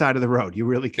side of the road. You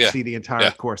really can see the entire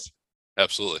course.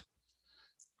 Absolutely.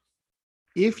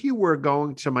 If you were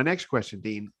going to my next question,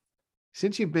 Dean,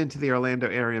 since you've been to the Orlando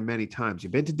area many times,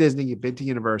 you've been to Disney, you've been to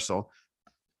Universal.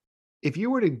 If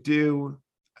you were to do,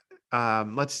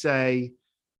 let's say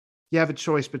you have a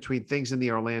choice between things in the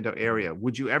Orlando area,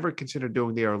 would you ever consider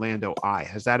doing the Orlando Eye?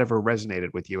 Has that ever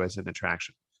resonated with you as an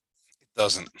attraction? It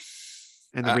doesn't.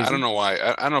 And I don't know why.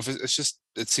 I don't know if it's just,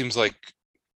 it seems like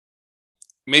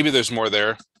maybe there's more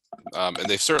there. And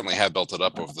they've certainly have built it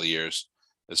up over the years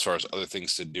as far as other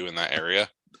things to do in that area.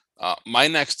 My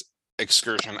next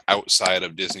excursion outside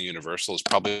of Disney Universal is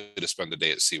probably to spend the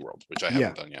day at SeaWorld, which I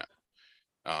haven't done yet.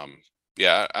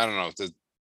 I don't know.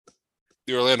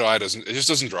 The Orlando Eye just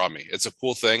doesn't draw me. It's a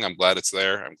cool thing. I'm glad it's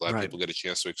there. I'm glad people get a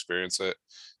chance to experience it.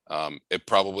 It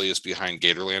probably is behind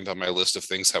Gatorland on my list of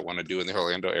things I want to do in the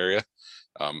Orlando area.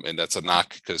 And that's a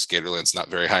knock because Gatorland's not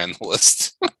very high on the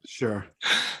list. Sure.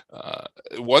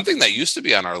 One thing that used to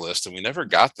be on our list and we never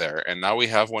got there, and now we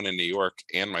have one in New York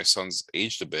and my son's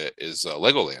aged a bit, is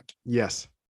Legoland. Yes.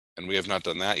 And we have not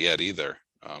done that yet either.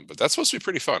 But that's supposed to be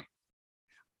pretty fun.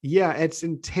 Yeah, it's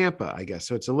in Tampa, I guess.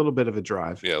 So it's a little bit of a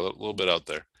drive. Yeah, a little bit out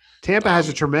there. Tampa has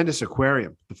a tremendous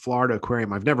aquarium, the Florida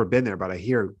Aquarium. I've never been there, but I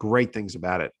hear great things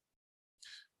about it.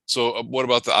 So what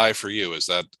about the Eye for you? Is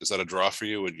that a draw for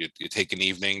you? Would you take an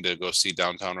evening to go see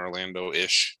downtown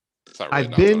Orlando-ish? Really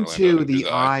I've been to the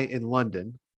Eye in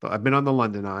London, but I've been on the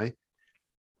London Eye.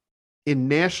 In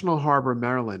National Harbor,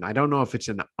 Maryland, I don't know if it's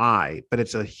an Eye, but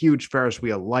it's a huge Ferris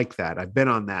wheel like that. I've been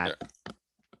on that. Yeah.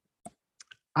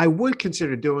 I would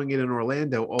consider doing it in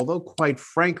Orlando, although quite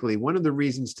frankly, one of the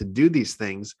reasons to do these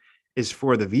things is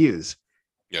for the views.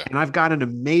 Yeah. And I've gotten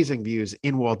amazing views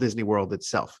in Walt Disney World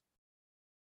itself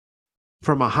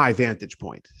from a high vantage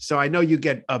point. So I know you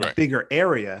get a bigger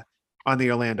area on the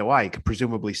Orlando Eye. You could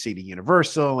presumably see the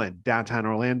Universal and downtown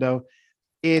Orlando.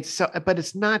 But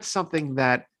it's not something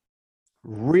that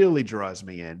really draws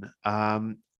me in.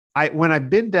 When I've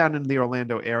been down in the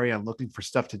Orlando area and looking for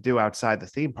stuff to do outside the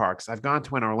theme parks, I've gone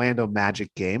to an Orlando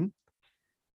Magic game.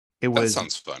 That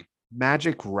sounds fun.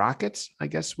 Magic Rockets, I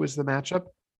guess, was the matchup.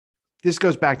 This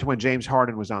goes back to when James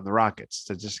Harden was on the Rockets.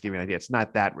 So just to give you an idea, it's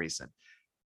not that recent.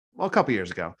 Well, a couple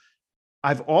years ago.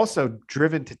 I've also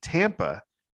driven to Tampa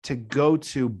to go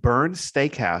to Burns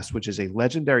Steakhouse, which is a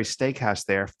legendary steakhouse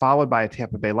there, followed by a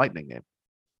Tampa Bay Lightning game.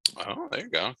 Oh, there you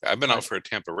go. I've been out for a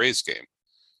Tampa Rays game.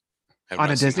 On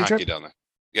a Disney trip? Down there.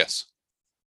 Yes.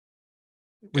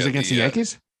 Was it against the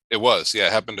Yankees? It was. Yeah,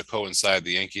 it happened to coincide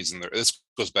the Yankees and this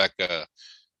goes back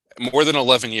more than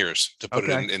 11 years to put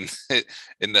it in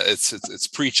it's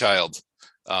pre-child.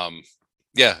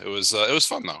 It was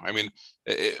fun though. I mean,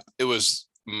 it was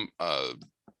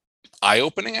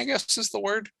eye-opening, I guess is the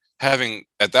word. Having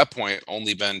at that point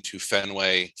only been to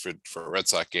Fenway for Red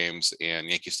Sox games and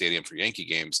Yankee Stadium for Yankee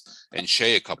games and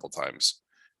Shea a couple times.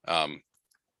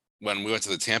 When we went to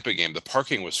the Tampa game, the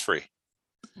parking was free.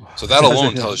 So that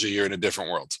alone tells you you're in a different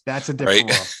world. That's a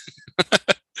different world.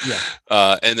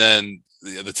 Yeah. And then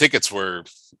the tickets were,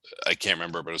 I can't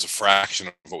remember, but it was a fraction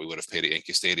of what we would have paid at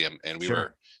Yankee Stadium. And we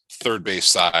were third base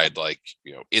side,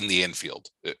 in the infield.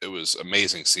 It was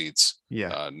amazing seats.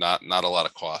 Yeah. Not a lot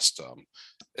of cost.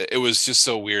 It was just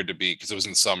so weird to be, because it was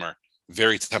in summer,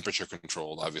 very temperature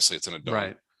controlled. Obviously it's in a dome.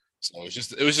 Right. So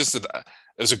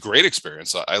it was a great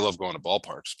experience. I love going to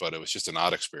ballparks, but it was just an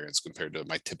odd experience compared to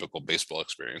my typical baseball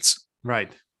experience.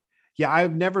 Right. Yeah,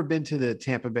 I've never been to the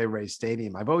Tampa Bay Rays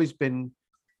Stadium. I've always been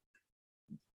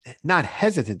not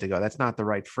hesitant to go. That's not the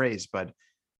right phrase, but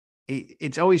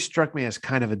it's always struck me as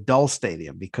kind of a dull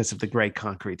stadium because of the gray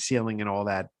concrete ceiling and all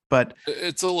that. But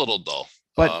It's a little dull.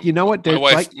 you know what?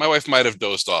 My wife might have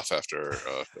dozed off after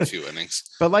a few innings.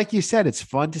 But like you said, it's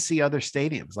fun to see other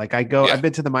stadiums. Like I've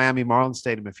been to the Miami Marlins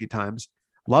Stadium a few times.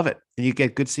 Love it. And you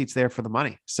get good seats there for the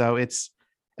money. So it's,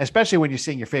 especially when you're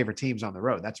seeing your favorite teams on the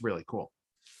road, that's really cool.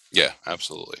 Yeah,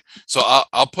 absolutely. So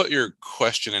I'll put your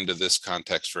question into this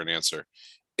context for an answer.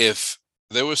 If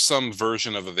there was some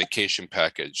version of a vacation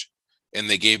package and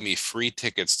they gave me free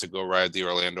tickets to go ride the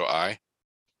Orlando Eye,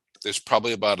 there's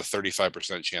probably about a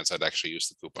 35% chance I'd actually use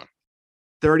the coupon.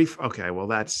 30. Okay. Well,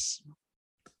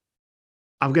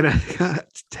 I'm going to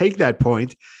take that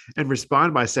point and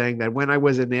respond by saying that when I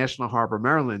was in National Harbor,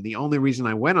 Maryland, the only reason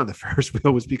I went on the Ferris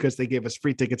wheel was because they gave us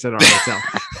free tickets at our hotel.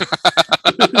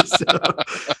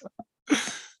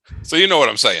 So you know what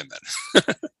I'm saying then.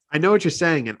 I know what you're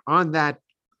saying. And on that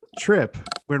trip,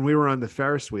 when we were on the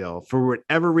Ferris wheel, for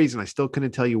whatever reason, I still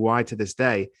couldn't tell you why to this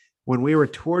day, when we were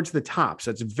towards the top,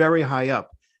 so it's very high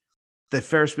up, the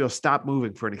Ferris wheel stopped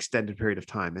moving for an extended period of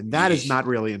time. And that is not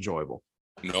really enjoyable.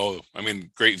 No, I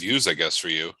mean, great views, I guess, for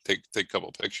you. Take a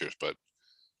couple pictures, but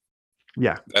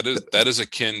yeah, that is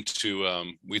akin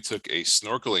to we took a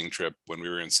snorkeling trip when we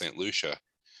were in St. Lucia,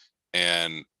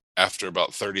 and after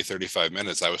about 35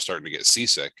 minutes, I was starting to get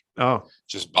seasick. Oh,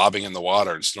 just bobbing in the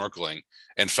water and snorkeling,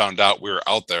 and found out we were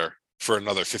out there for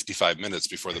another 55 minutes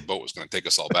before the boat was going to take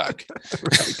us all back.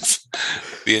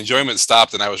 The enjoyment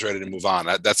stopped and I was ready to move on.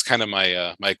 That's kind of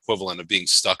my equivalent of being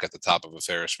stuck at the top of a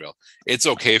Ferris wheel. It's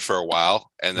okay for a while.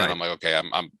 And then I'm like, okay,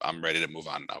 I'm ready to move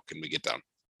on now. Can we get down?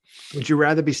 Would you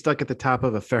rather be stuck at the top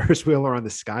of a Ferris wheel or on the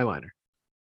Skyliner?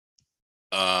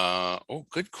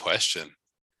 Good question.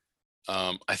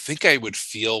 I think I would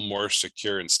feel more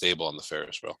secure and stable on the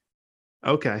Ferris wheel.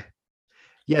 Okay.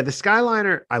 Yeah, the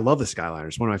Skyliner, I love the Skyliner.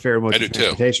 It's one of my favorite modes of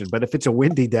transportation. But if it's a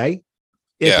windy day,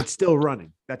 it's still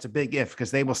running, that's a big if,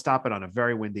 because they will stop it on a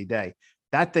very windy day.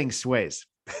 That thing sways.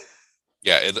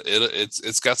 Yeah,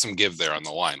 it's got some give there on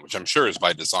the line, which I'm sure is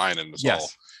by design and is all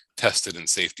tested and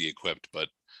safety equipped. But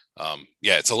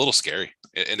it's a little scary,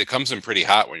 and it comes in pretty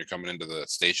hot when you're coming into the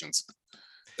stations.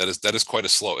 That is quite a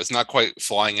slope. It's not quite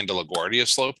flying into LaGuardia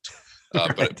sloped.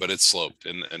 Right. But it's sloped,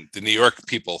 and the New York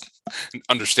people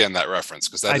understand that reference,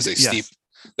 because that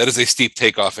is a steep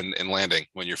takeoff and landing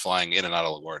when you're flying in and out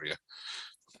of LaGuardia.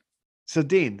 So,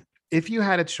 Dean, if you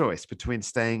had a choice between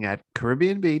staying at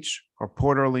Caribbean Beach or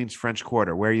Port Orleans French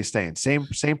Quarter, where are you staying?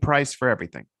 Same price for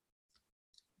everything.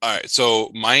 All right,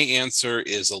 so my answer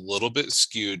is a little bit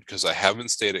skewed because I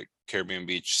haven't stayed at Caribbean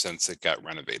Beach since it got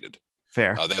renovated.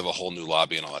 Fair. They have a whole new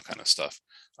lobby and all that kind of stuff.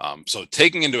 So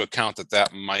taking into account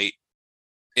that might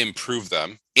improve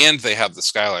them, and they have the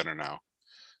Skyliner now,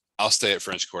 I'll stay at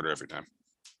French Quarter every time.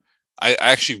 I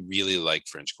actually really like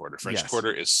French Quarter. French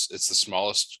Quarter it's the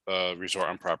smallest resort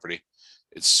on property.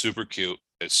 It's super cute.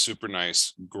 It's super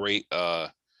nice. Great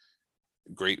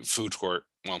food court.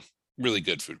 Well, really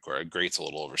good food court. Great's a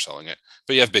little overselling it,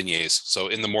 but you have beignets. So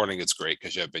in the morning it's great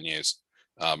because you have beignets.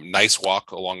 Nice walk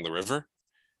along the river.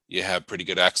 You have pretty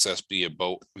good access via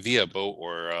boat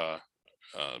or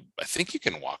I think you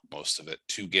can walk most of it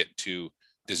to get to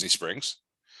Disney Springs.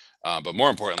 But more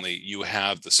importantly, you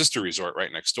have the sister resort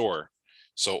right next door.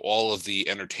 So all of the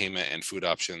entertainment and food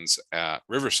options at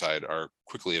Riverside are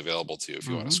quickly available to you if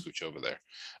you want to scooch over there.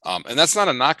 And that's not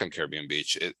a knock on Caribbean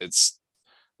Beach. It's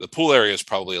the pool area is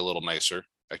probably a little nicer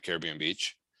at Caribbean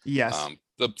Beach. Yes.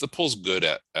 The pool's good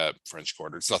at French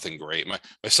Quarter. It's nothing great. My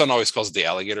son always calls it the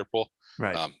alligator pool.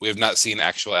 Right. We have not seen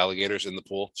actual alligators in the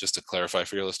pool, just to clarify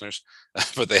for your listeners,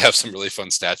 but they have some really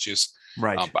fun statues.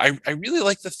 Right. But I really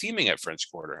like the theming at French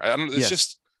Quarter. I don't know. It's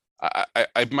just,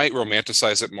 I might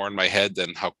romanticize it more in my head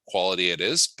than how quality it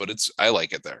is, but I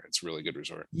like it there. It's a really good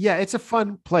resort. Yeah. It's a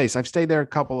fun place. I've stayed there a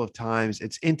couple of times.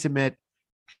 It's intimate.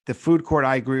 The food court,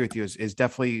 I agree with you, is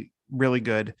definitely really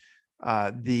good.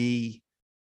 The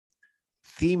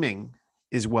theming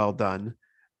is well done.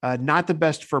 Not the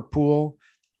best for pool,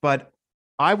 but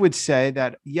I would say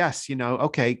that, yes,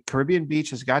 okay, Caribbean Beach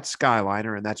has got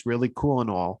Skyliner, and that's really cool and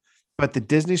all, but the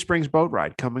Disney Springs boat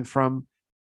ride coming from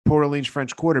Port Orleans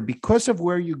French Quarter, because of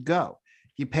where you go,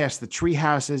 you pass the tree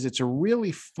houses. It's a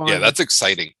really fun. Yeah, that's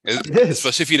exciting. It is.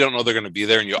 Especially if you don't know they're going to be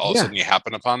there and you all of a sudden you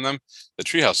happen upon them. The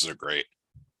tree houses are great.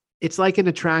 It's like an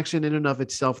attraction in and of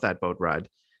itself, that boat ride.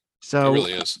 So it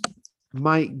really is.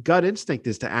 My gut instinct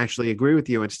is to actually agree with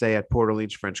you and stay at Port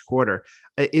Orleans French Quarter.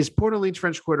 Is Port Orleans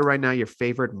French Quarter right now your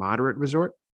favorite moderate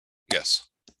resort? Yes.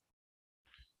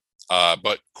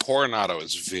 But Coronado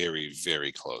is very,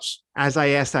 very close. As I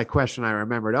asked that question, I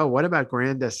remembered, oh, what about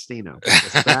Gran Destino?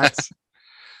 Because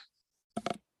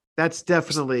that's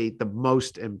definitely the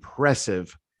most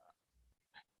impressive.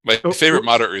 My favorite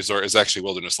moderate resort is actually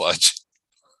Wilderness Lodge.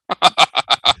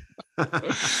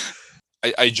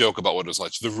 I joke about Wilderness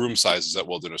Lodge. The room sizes at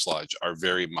Wilderness Lodge are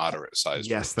very moderate sized.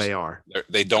 Yes, rooms. they are.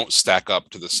 They don't stack up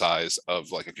to the size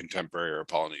of like a contemporary or a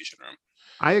Polynesian room.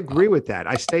 I agree with that.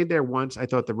 I stayed there once. I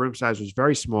thought the room size was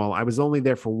very small. I was only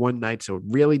there for one night, so it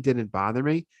really didn't bother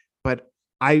me. But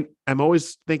I am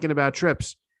always thinking about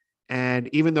trips. And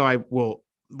even though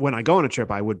when I go on a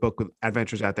trip, I would book with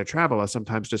Adventures Out There Travel. I'll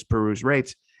sometimes just peruse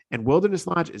rates. And Wilderness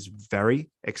Lodge is very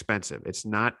expensive. It's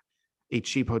not a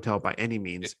cheap hotel by any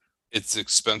means. It's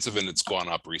expensive and it's gone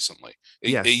up recently.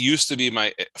 Yes. It used to be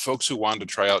my folks who wanted to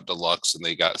try out deluxe and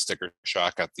they got sticker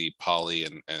shock at the Poly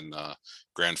and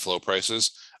Grand Flow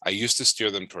prices. I used to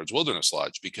steer them towards Wilderness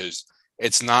Lodge because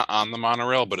it's not on the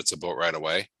monorail, but it's a boat right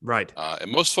away. Right. And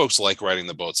most folks like riding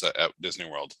the boats at Disney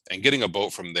World, and getting a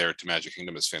boat from there to Magic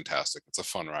Kingdom is fantastic. It's a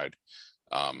fun ride.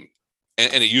 And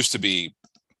it used to be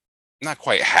not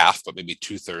quite half, but maybe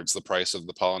 2/3 the price of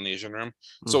the Polynesian room.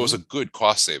 So it was a good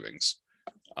cost savings.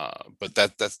 But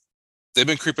that's they've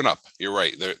been creeping up. You're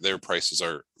right. Their prices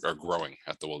are growing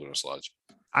at the Wilderness Lodge.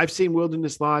 I've seen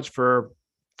Wilderness Lodge for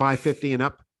 $550 and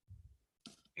up.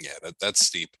 Yeah, that's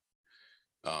steep.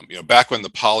 Back when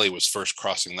the Poly was first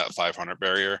crossing that 500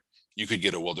 barrier, you could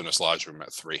get a Wilderness Lodge room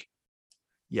at $3.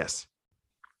 Yes.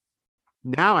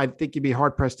 Now I think you'd be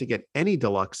hard pressed to get any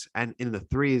deluxe, and in the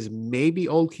 $3s, maybe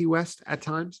Old Key West at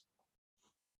times.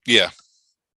 Yeah.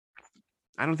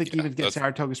 I don't think you even get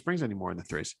Saratoga Springs anymore in the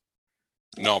 $3s.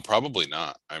 No, probably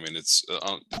not. I mean, it's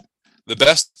the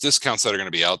best discounts that are going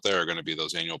to be out there are going to be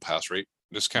those annual pass rate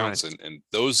discounts. Right. And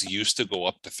those used to go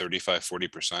up to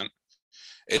 35-40%.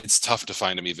 It's tough to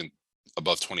find them even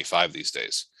above 25 these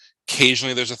days.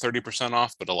 Occasionally there's a 30%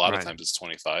 off, but a lot of times it's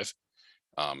 25.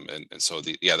 And so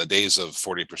the days of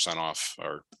 40% off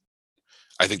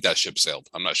I think that ship sailed.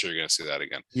 I'm not sure you're going to see that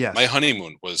again. Yes. My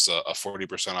honeymoon was a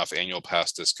 40% off annual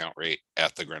pass discount rate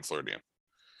at the Grand Floridian.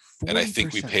 40%. And I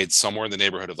think we paid somewhere in the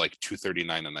neighborhood of like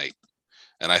 $239 a night.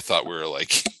 And I thought we were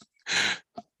like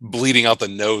bleeding out the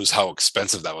nose how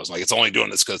expensive that was. Like, it's only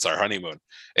doing this because it's our honeymoon.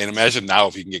 And imagine now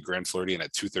if you can get Grand Floridian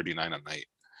at $239 a night.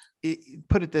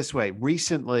 Put it this way.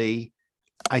 Recently,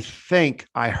 I think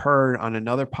I heard on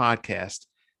another podcast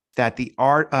that not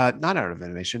Art of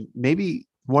Animation, maybe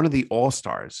one of the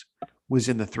All-Stars was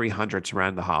in the 300s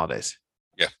around the holidays.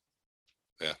 Yeah.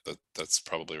 That's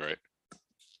probably right.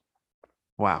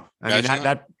 Wow. I mean,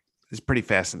 that is pretty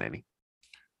fascinating.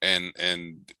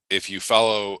 And if you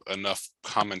follow enough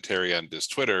commentary on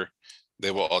Disney Twitter,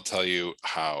 they will all tell you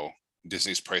how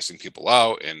Disney's pricing people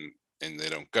out and they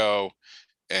don't go.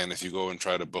 And if you go and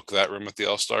try to book that room at the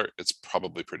All-Star, it's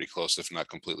probably pretty close, if not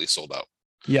completely sold out.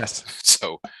 Yes.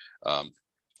 So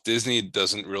Disney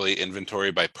doesn't really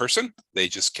inventory by person. They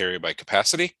just carry by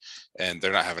capacity, and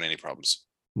they're not having any problems.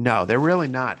 No, they're really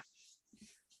not.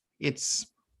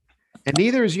 And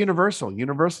neither is Universal.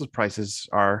 Universal's prices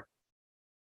are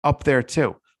up there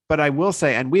too. But I will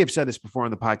say, and we have said this before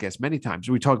on the podcast many times,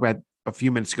 we talked about a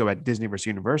few minutes ago about Disney versus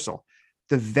Universal.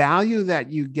 The value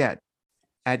that you get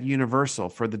at Universal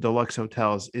for the deluxe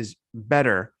hotels is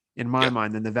better in my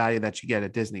mind than the value that you get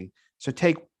at Disney. So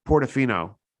take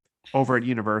Portofino over at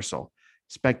Universal.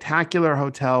 Spectacular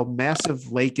hotel,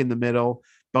 massive lake in the middle,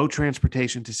 boat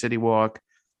transportation to City Walk,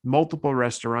 multiple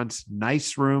restaurants,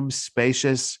 nice rooms,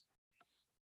 spacious,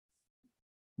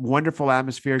 wonderful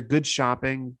atmosphere, good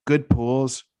shopping, good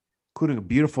pools, including a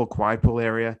beautiful quiet pool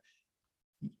area.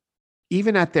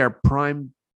 Even at their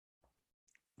prime,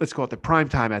 let's call it the prime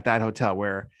time at that hotel,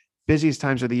 where busiest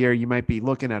times of the year, you might be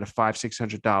looking at a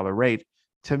 $500-$600 rate.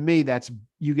 To me,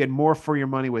 you get more for your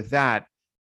money with that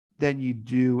than you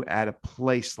do at a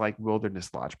place like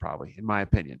Wilderness Lodge, probably, in my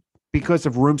opinion, because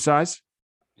of room size.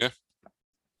 Yeah.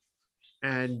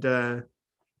 And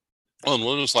and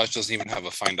Wilderness Lodge doesn't even have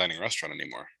a fine dining restaurant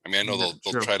anymore. I mean, I know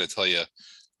they'll try to tell you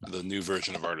the new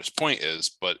version of Artist Point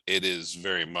is, but it is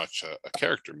very much a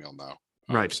character meal now.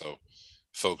 Right. So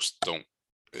folks don't.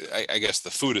 I guess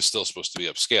the food is still supposed to be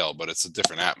upscale, but it's a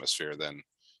different atmosphere than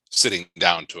sitting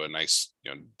down to a nice,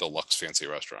 deluxe fancy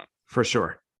restaurant. For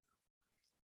sure.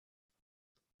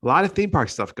 A lot of theme park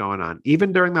stuff going on.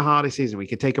 Even during the holiday season, we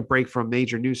could take a break from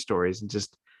major news stories and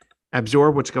just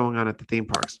absorb what's going on at the theme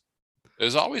parks.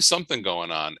 There's always something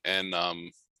going on. And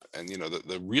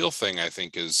the real thing, I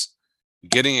think, is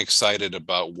getting excited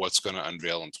about what's going to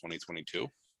unveil in 2022.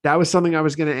 That was something I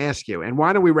was going to ask you. And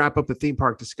why don't we wrap up the theme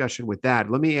park discussion with that?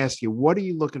 Let me ask you, what are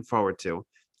you looking forward to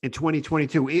in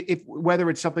 2022, if whether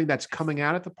it's something that's coming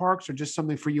out at the parks or just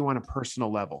something for you on a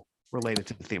personal level related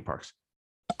to the theme parks?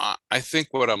 I think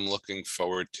what I'm looking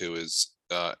forward to is,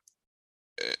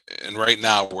 and right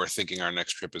now we're thinking our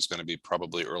next trip is going to be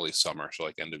probably early summer, so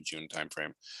like end of June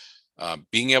timeframe.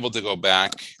 Being able to go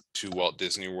back to Walt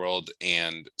Disney World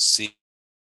and see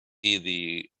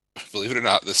the, believe it or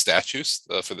not, the statues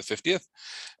for the 50th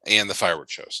and the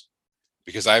fireworks shows,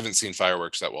 because I haven't seen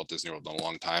fireworks at Walt Disney World in a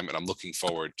long time, and I'm looking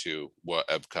forward to what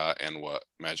Epcot and what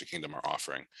Magic Kingdom are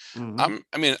offering. Mhm.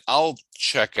 I mean, I'll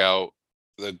check out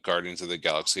the Guardians of the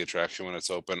Galaxy attraction when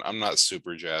it's open. I'm not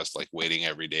super jazzed, like waiting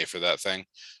every day for that thing.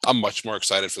 I'm much more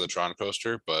excited for the Tron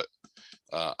coaster, but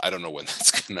I don't know when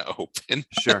that's going to open.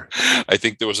 Sure. I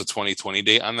think there was a 2020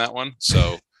 date on that one,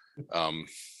 so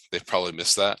they probably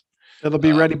missed that. It'll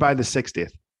be ready by the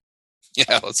 60th.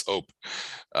 Yeah, let's hope.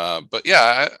 But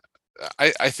yeah,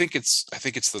 I think it's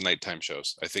the nighttime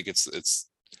shows. I think it's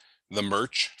the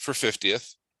merch for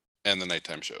 50th and the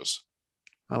nighttime shows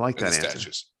I like and that the answer.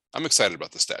 statues. I'm excited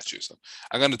about the statues.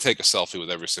 I'm going to take a selfie with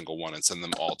every single one and send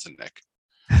them all to Nick.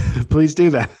 Please do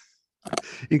that.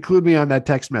 Include me on that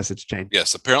text message chain.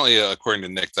 Yes, apparently, according to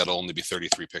Nick, that'll only be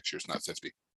 33 pictures, not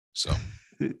 50. So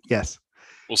Yes.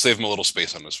 we'll save him a little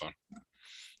space on this phone.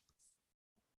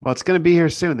 Well, it's going to be here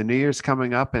soon. The New Year's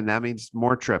coming up, and that means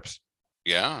more trips.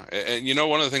 Yeah, and you know,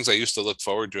 one of the things I used to look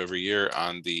forward to every year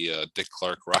on the Dick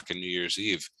Clark Rockin' New Year's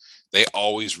Eve, they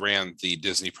always ran the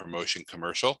Disney promotion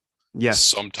commercial. Yes.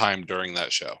 Sometime during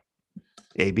that show.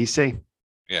 ABC.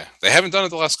 Yeah, they haven't done it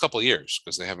the last couple of years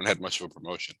because they haven't had much of a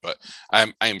promotion. But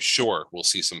I am sure we'll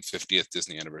see some 50th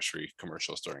Disney anniversary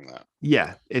commercials during that.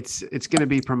 Yeah, it's going to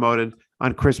be promoted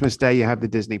on Christmas Day. You have the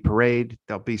Disney parade.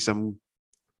 There'll be some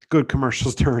good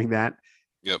commercials during that.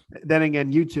 Yep. Then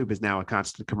again, YouTube is now a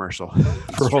constant commercial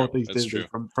for true. all these That's Disney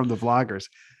true. from the vloggers.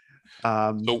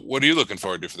 So what are you looking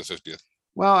forward to for the 50th?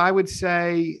 Well, I would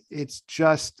say it's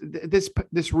just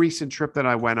this recent trip that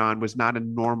I went on was not a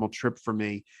normal trip for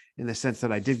me in the sense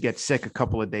that I did get sick a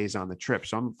couple of days on the trip.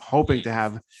 So I'm hoping to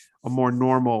have a more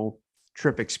normal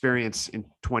trip experience in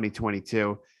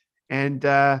 2022. And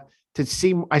to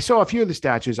see, I saw a few of the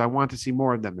statues. I want to see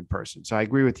more of them in person. So I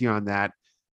agree with you on that.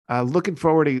 Looking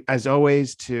forward, as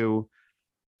always, to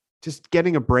just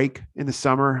getting a break in the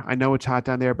summer. I know it's hot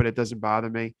down there, but it doesn't bother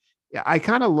me. Yeah, I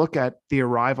kind of look at the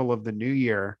arrival of the new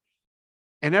year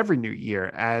and every new year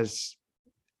as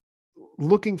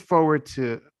looking forward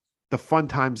to the fun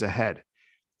times ahead.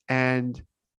 And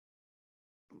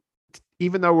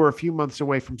even though we're a few months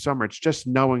away from summer, it's just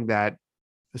knowing that,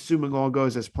 assuming all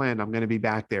goes as planned, I'm going to be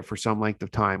back there for some length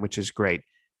of time, which is great.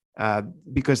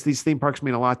 Because these theme parks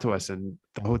mean a lot to us, and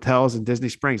the hotels and Disney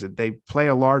Springs, they play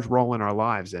a large role in our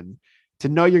lives. And to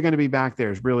know you're going to be back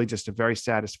there is really just a very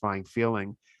satisfying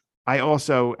feeling. I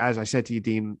also, as I said to you,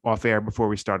 Dean, off air before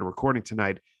we started recording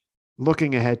tonight,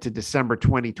 looking ahead to December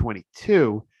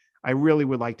 2022, I really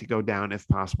would like to go down, if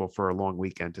possible, for a long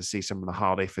weekend to see some of the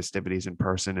holiday festivities in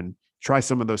person and try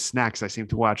some of those snacks I seem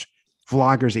to watch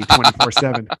vloggers eat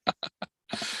 24/7.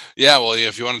 Yeah, well,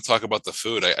 if you want to talk about the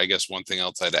food, I guess one thing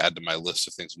else I'd add to my list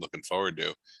of things I'm looking forward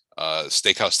to,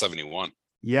 Steakhouse 71.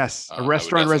 Yes, a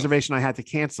restaurant reservation I had to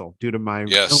cancel due to my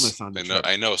illness on the trip.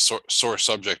 I know, sore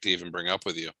subject to even bring up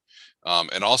with you.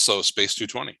 And also Space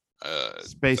 220.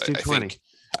 Space 220.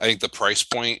 I think the price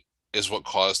point is what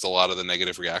caused a lot of the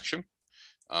negative reaction.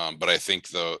 But I think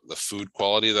the food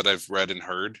quality that I've read and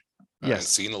heard and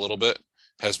seen a little bit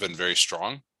has been very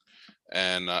strong.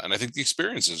 And I think the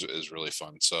experience is really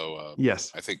fun. So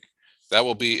yes, I think that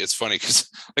will be, it's funny because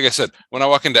like I said, when I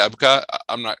walk into Epcot,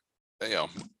 I'm not,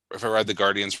 if I ride the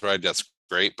Guardians ride, that's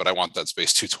great, but I want that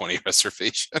Space 220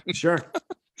 reservation. Sure.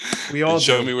 We all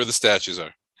show me where the statues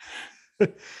are.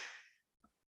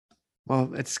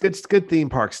 Well, it's good theme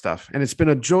park stuff. And it's been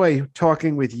a joy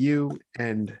talking with you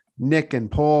and Nick and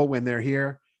Paul when they're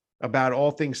here about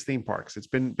all things theme parks. It's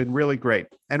been really great.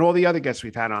 And all the other guests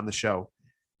we've had on the show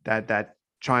that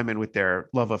chime in with their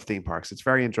love of theme parks. It's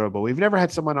very enjoyable. We've never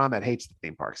had someone on that hates the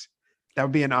theme parks. That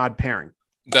would be an odd pairing.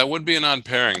 That would be an odd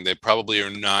pairing. They probably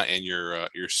are not in your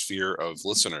sphere of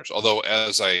listeners. Although,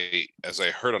 as I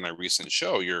heard on a recent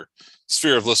show, your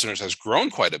sphere of listeners has grown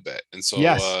quite a bit, and so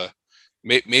yes.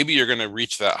 Maybe you're going to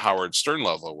reach that Howard Stern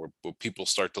level where people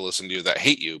start to listen to you that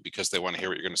hate you because they want to hear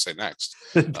what you're going to say next.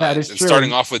 That is true.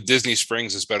 Starting off with Disney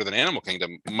Springs is better than Animal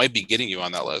Kingdom might be getting you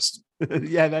on that list.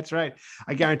 Yeah, that's right.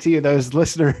 I guarantee you those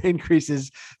listener increases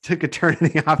took a turn in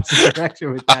the opposite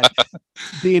direction with that.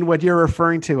 Dean, what you're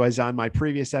referring to is on my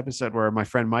previous episode where my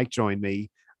friend Mike joined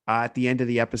me. At the end of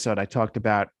the episode, I talked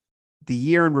about the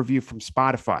year in review from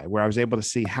Spotify, where I was able to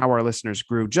see how our listeners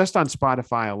grew just on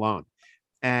Spotify alone.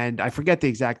 And I forget the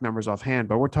exact numbers offhand,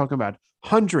 but we're talking about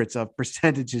hundreds of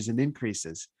percentages and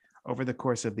increases over the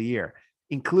course of the year,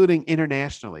 including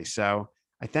internationally. So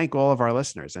I thank all of our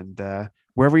listeners, and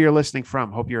wherever you're listening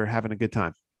from, hope you're having a good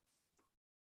time.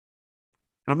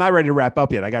 I'm not ready to wrap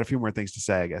up yet. I got a few more things to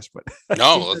say, I guess, but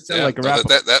no,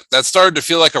 that started to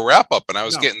feel like a wrap up, and I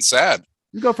was getting sad.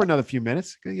 You go for another few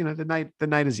minutes. You know, the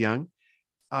night is young.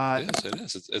 It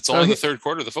is. It's only the third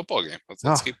quarter of the football game.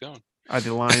 Let's keep going. Are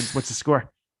the Lions? What's the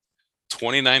score?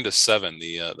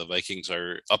 29-7. The Vikings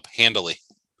are up handily.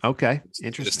 Okay,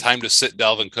 interesting. It's time to sit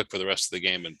Dalvin Cook for the rest of the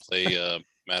game and play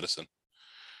Madison.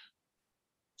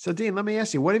 So, Dean, let me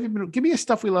ask you, what have you been? Give me a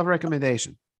stuff we love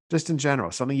recommendation, just in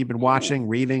general, something you've been watching,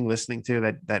 reading, listening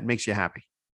to that makes you happy.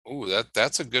 Oh,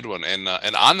 that's a good one. And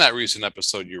on that recent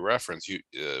episode you referenced,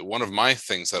 one of my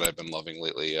things that I've been loving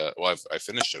lately. I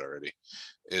finished it already.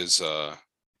 Is oh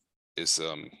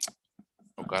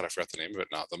God, I forgot the name of it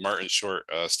now. The Martin Short,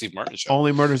 Steve Martin show.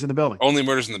 Only Murders in the Building. Only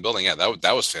Murders in the Building. Yeah,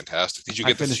 that was fantastic. Did you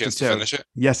get the chance to finish it?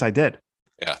 Yes, I did.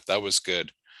 Yeah, that was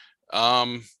good. Let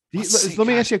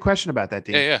me ask you a question about that,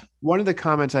 Dean. Yeah. One of the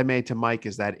comments I made to Mike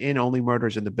is that in Only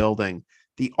Murders in the Building,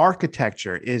 the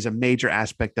architecture is a major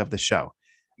aspect of the show.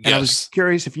 And yes. I was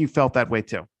curious if you felt that way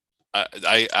too.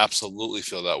 I absolutely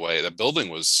feel that way. The building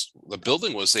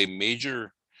was a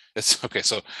major. It's okay.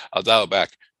 So I'll dial it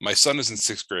back. My son is in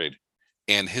 6th grade,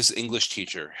 and his English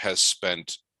teacher has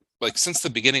spent since the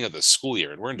beginning of the school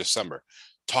year, and we're in December,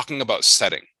 talking about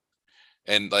setting.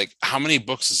 And how many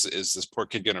books is this poor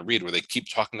kid going to read where they keep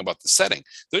talking about the setting?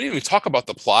 They don't even talk about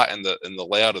the plot and the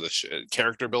layout of the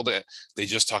character building. They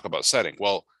just talk about setting.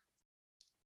 Well,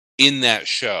 in that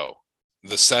show,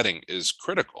 the setting is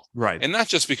critical, right? And not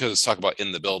just because it's talk about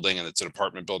in the building and it's an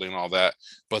apartment building and all that,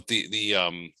 but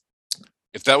the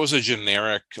if that was a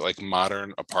generic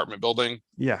modern apartment building,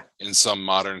 yeah, in some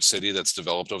modern city that's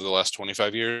developed over the last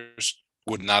 25 years,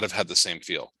 would not have had the same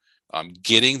feel.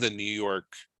 Getting the New York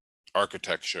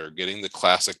architecture, getting the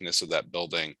classicness of that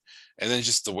building, and then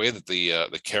just the way that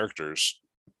the characters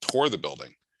tore the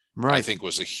building, right, I think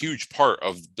was a huge part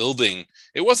of building.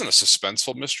 It wasn't a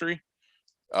suspenseful mystery.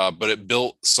 But it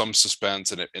built some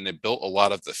suspense and it built a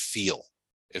lot of the feel,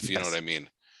 if you know what I mean.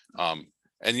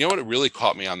 And you know what? It really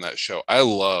caught me on that show. I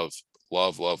love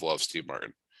Steve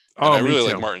Martin. And I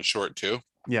really like Martin Short too.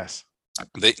 Yes.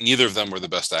 Neither of them were the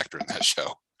best actor in that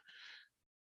show.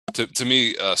 To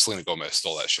me, Selena Gomez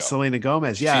stole that show. Selena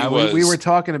Gomez. Yeah. We were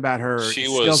talking about her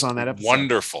skills on that episode.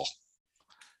 Wonderful.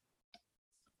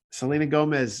 Selena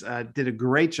Gomez did a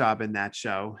great job in that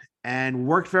show and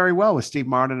worked very well with Steve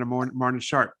Martin and Martin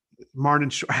Short.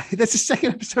 Martin Short. That's the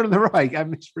second episode in the row. I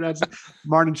mispronounced it.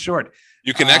 Martin Short.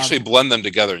 You can actually blend them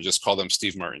together and just call them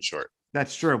Steve Martin Short.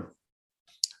 That's true.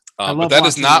 But that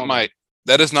is not my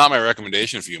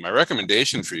recommendation for you. My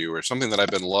recommendation for you, or something that I've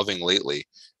been loving lately,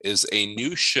 is a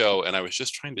new show, and I was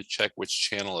just trying to check which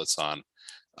channel it's on.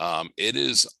 It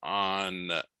is on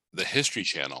the History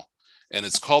Channel. And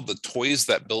it's called The Toys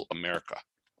That Built America.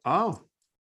 Oh.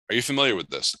 Are you familiar with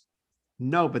this?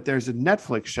 No, but there's a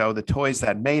Netflix show, The Toys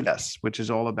That Made Us, which is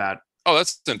all about. Oh,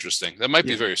 that's interesting. That might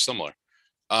be very similar.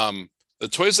 The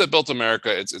Toys That Built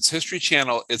America, it's History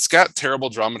Channel. It's got terrible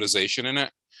dramatization in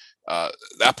it.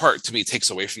 That part to me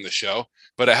takes away from the show,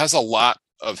 but it has a lot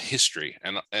of history.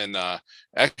 And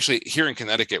actually here in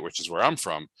Connecticut, which is where I'm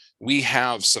from, we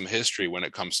have some history when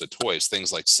it comes to toys,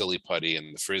 things like Silly Putty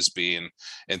and the Frisbee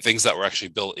and things that were actually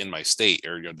built in my state,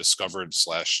 or discovered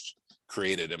 /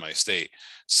 created in my state.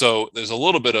 So there's a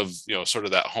little bit of sort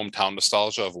of that hometown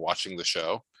nostalgia of watching the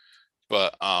show.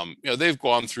 But they've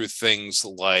gone through things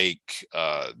like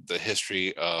the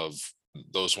history of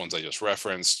those ones I just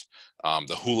referenced.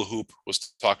 The hula hoop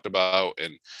was talked about,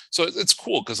 and so it's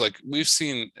cool because we've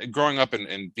seen growing up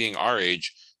and being our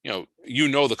age,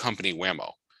 the company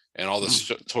Wham-O and all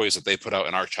the toys that they put out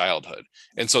in our childhood.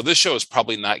 And so this show is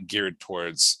probably not geared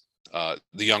towards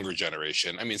the younger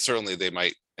generation. I mean, certainly they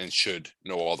might and should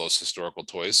know all those historical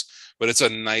toys, but it's a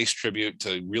nice tribute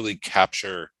to really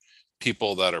capture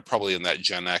people that are probably in that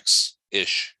Gen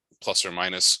X-ish plus or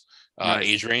minus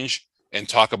age range, and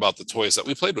talk about the toys that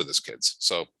we played with as kids.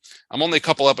 So I'm only a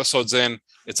couple episodes in.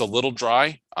 It's a little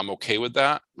dry. I'm okay with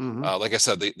that. Mm-hmm. Like I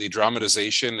said, the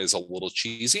dramatization is a little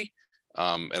cheesy.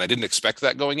 And I didn't expect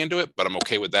that going into it, but I'm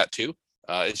okay with that too.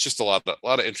 It's just a lot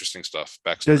of interesting stuff.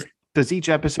 Backstory. Does each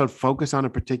episode focus on a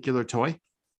particular toy?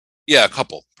 Yeah, a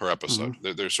couple per episode.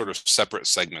 Mm-hmm. They're sort of separate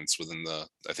segments within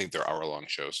I think they're hour-long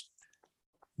shows.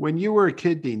 When you were a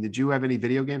kid, Dean, did you have any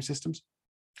video game systems?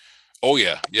 Oh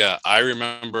yeah. I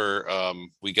remember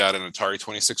we got an Atari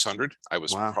 2600. I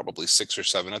was probably 6 or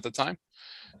 7 at the time,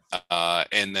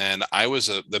 And then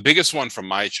the biggest one from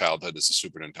my childhood is the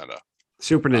Super Nintendo.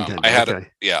 Super Nintendo.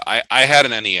 I had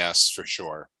an NES for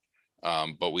sure.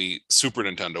 But Super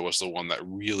Nintendo was the one that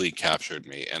really captured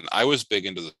me. And I was big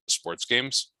into the sports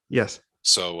games. Yes.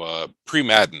 So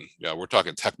pre-Madden, we're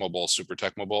talking Tecmo Bowl, Super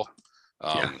Tecmo Bowl,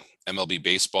 MLB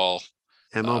Baseball,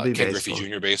 MLB Ken Baseball. Griffey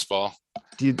Jr. Baseball.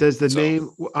 Does the name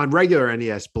on regular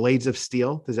NES Blades of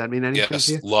Steel? Does that mean anything? Yes,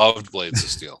 to you? loved Blades of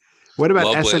Steel. What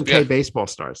about SNK Baseball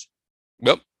Stars?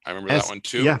 Yep, I remember that one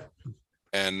too. Yeah.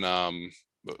 And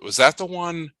was that the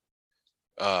one?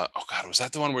 Was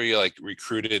that the one where you like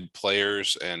recruited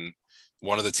players and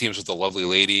one of the teams with the lovely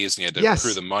ladies and you had to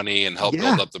accrue the money and help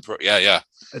build up the pro? Yeah.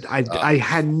 I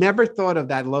had never thought of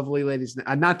that lovely ladies.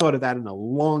 I've not thought of that in a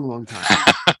long, long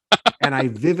time. And I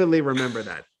vividly remember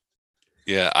that.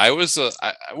 Yeah, I was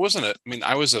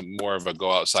more of a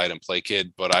go outside and play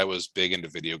kid, but I was big into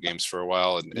video games for a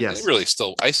while, and really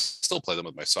I still play them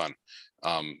with my son.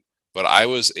 But I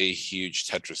was a huge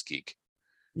Tetris geek.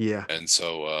 Yeah. And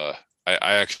so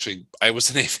I was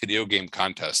in a video game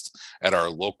contest at our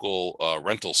local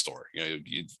rental store.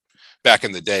 Back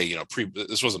in the day,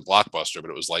 this wasn't Blockbuster,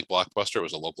 but it was like Blockbuster. It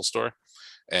was a local store.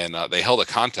 And they held a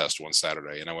contest one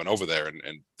Saturday, and I went over there, and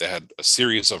they had a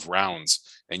series of rounds,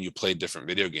 and you played different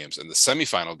video games. And the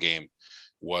semifinal game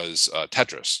was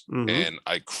Tetris, and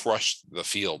I crushed the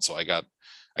field. So I got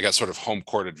sort of home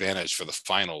court advantage for the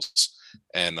finals.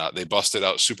 And they busted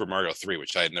out Super Mario 3,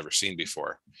 which I had never seen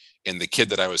before. And the kid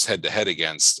that I was head to head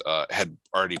against had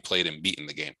already played and beaten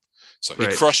the game. So he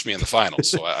crushed me in the finals.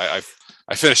 So I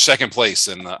finished second place,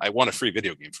 and I won a free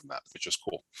video game from that, which was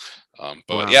cool.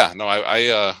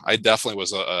 I definitely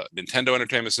was a Nintendo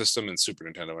Entertainment System and Super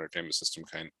Nintendo Entertainment System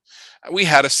kind. We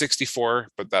had a 64,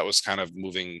 but that was kind of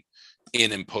moving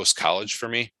in post college for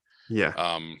me.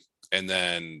 Yeah. And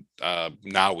then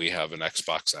now we have an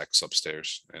Xbox X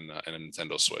upstairs and a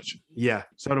Nintendo Switch. Yeah,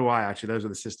 so do I. Actually, those are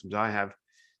the systems I have.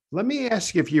 Let me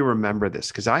ask you if you remember this,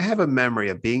 because I have a memory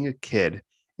of being a kid.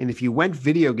 And if you went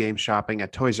video game shopping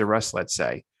at Toys R Us, let's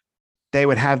say, they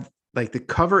would have like the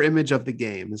cover image of the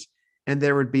games, and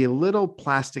there would be little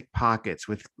plastic pockets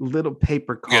with little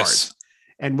paper cards. Yes.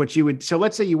 And so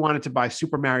let's say you wanted to buy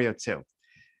Super Mario 2.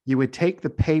 You would take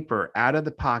the paper out of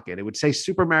the pocket. It would say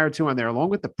Super Mario 2 on there, along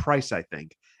with the price, I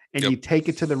think. And you take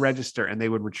it to the register, and they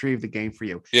would retrieve the game for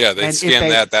you. Yeah, they'd scan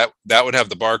that would have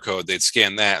the barcode. They'd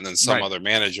scan that, and then some other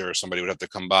manager or somebody would have to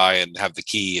come by and have the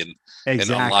key and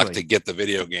unlock to get the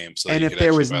video game. So and if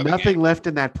there was nothing left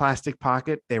in that plastic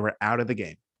pocket, they were out of the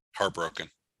game. Heartbroken.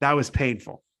 That was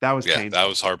painful. Painful. That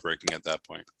was heartbreaking at that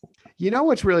point. You know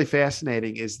what's really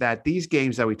fascinating is that these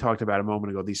games that we talked about a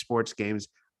moment ago, these sports games,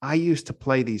 I used to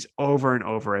play these over and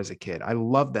over as a kid. I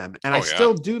love them. And I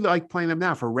still do like playing them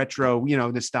now for retro,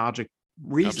 nostalgic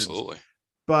reasons. Absolutely.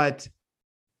 But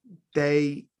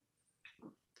I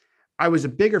was a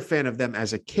bigger fan of them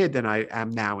as a kid than I am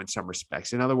now in some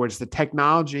respects. In other words, the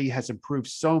technology has improved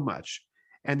so much,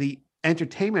 and the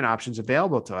entertainment options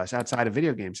available to us outside of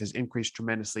video games has increased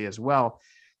tremendously as well,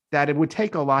 that it would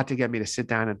take a lot to get me to sit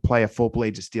down and play a full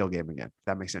Blades of Steel game again, if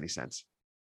that makes any sense.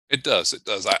 It does.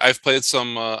 I've played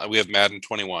some, we have Madden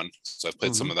 21. So I've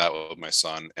played some of that with my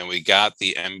son, and we got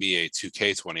the NBA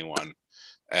 2K21.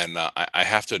 And I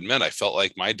have to admit, I felt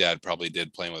like my dad probably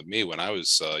did playing with me when I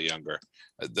was younger.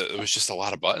 It was just a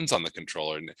lot of buttons on the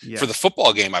controller. And for the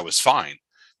football game, I was fine.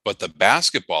 But the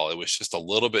basketball, it was just a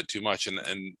little bit too much. And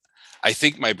I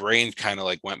think my brain kind of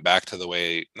like went back to the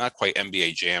way, not quite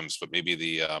NBA Jams, but maybe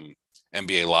the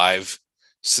NBA Live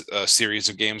series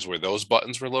of games where those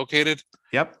buttons were located.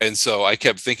 Yep. And so I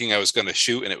kept thinking I was going to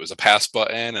shoot, and it was a pass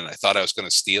button, and I thought I was going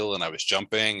to steal, and I was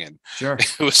jumping, and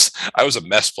I was a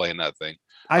mess playing that thing.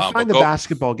 I find the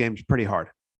basketball games pretty hard.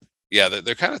 Yeah,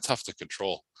 they're kind of tough to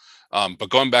control. But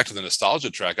going back to the nostalgia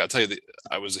track, I'll tell you,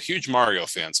 I was a huge Mario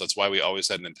fan, so that's why we always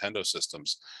had Nintendo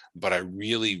systems. But I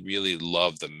really, really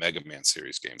love the Mega Man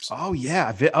series games. Oh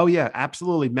yeah,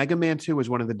 absolutely. Mega Man 2 was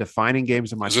one of the defining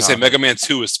games of my childhood. I was going to say Mega Man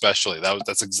 2 especially.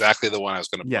 That's exactly the one I was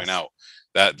going to point out.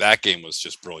 That game was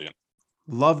just brilliant.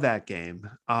 Love that game.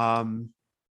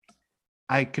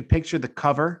 I could picture the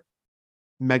cover,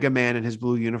 Mega Man in his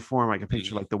blue uniform. I could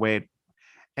picture like the way it.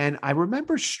 And I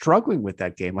remember struggling with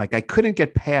that game. Like I couldn't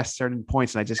get past certain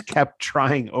points, and I just kept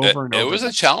trying over and over. It was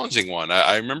a challenging one.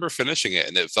 I remember finishing it,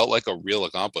 and it felt like a real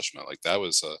accomplishment. Like that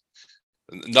was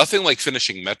nothing like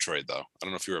finishing Metroid, though. I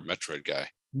don't know if you're a Metroid guy.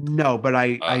 No, but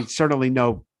I certainly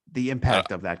know the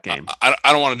impact of that game. I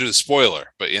don't want to do the spoiler,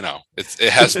 but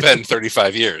it has been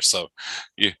 35 years. So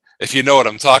if you know what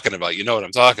I'm talking about, you know what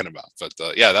I'm talking about. But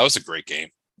that was a great game.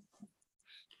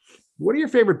 What are your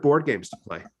favorite board games to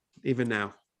play, even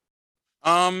now?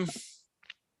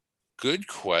 good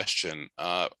question.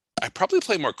 I probably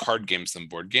play more card games than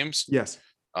board games. Yes.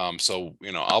 So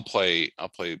I'll play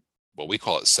what we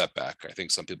call it setback. I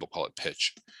think some people call it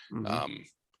pitch. Mhm.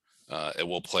 It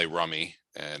will play rummy,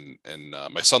 and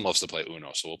my son loves to play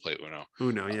Uno, so we'll play Uno.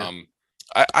 Uno, yeah.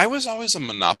 I was always a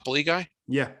Monopoly guy.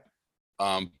 Yeah.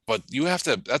 But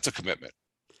that's a commitment.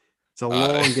 It's a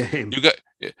long game.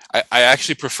 I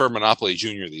actually prefer Monopoly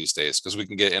Junior these days because we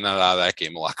can get in and out of that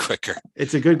game a lot quicker.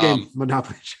 It's a good game,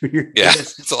 Monopoly Junior. Yeah,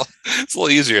 it's a little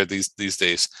easier these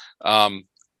days.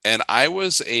 And I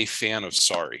was a fan of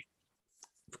Sorry.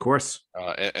 Of course.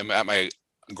 And at my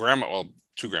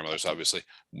two grandmothers, obviously.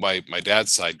 My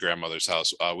dad's side grandmother's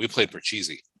house, we played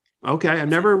Parcheesi. Okay, I've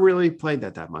never really played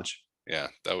that much. Yeah,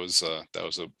 that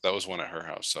was one at her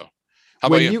house. So. How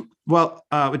about you? Well,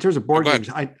 in terms of board games,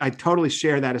 I totally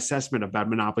share that assessment about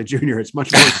Monopoly Junior. It's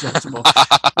much more accessible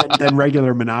than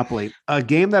regular Monopoly. A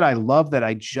game that I love that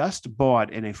I just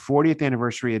bought in a 40th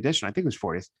anniversary edition. I think it was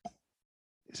 40th.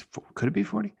 Could it be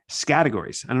 40?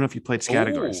 Scattergories. I don't know if you played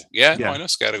Scattergories. Yeah, no, I know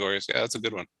Scattergories. Yeah, that's a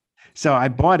good one. So I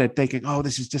bought it thinking, oh,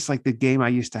 this is just like the game I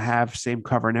used to have, same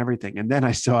cover and everything. And then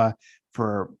I saw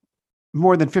for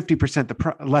more than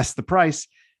 50% less the price,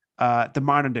 the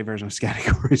modern day version of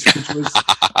Scattergories, which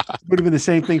would have been the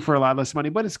same thing for a lot less money,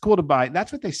 but it's cool to buy.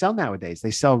 That's what they sell nowadays.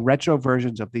 They sell retro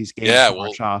versions of these games from our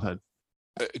childhood.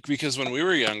 Because when we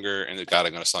were younger, and God,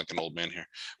 I'm going to sound like an old man here.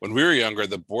 When we were younger,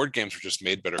 the board games were just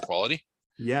made better quality.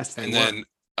 Yes, and then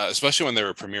especially when they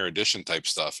were Premier Edition type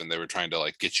stuff, and they were trying to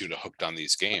like get you to hooked on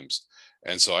these games.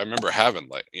 And so I remember having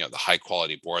the high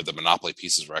quality board. The Monopoly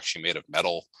pieces were actually made of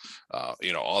metal.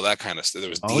 All that kind of stuff. There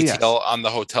was detail on the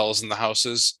hotels and the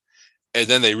houses. And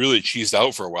then they really cheesed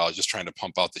out for a while, just trying to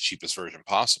pump out the cheapest version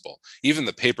possible. Even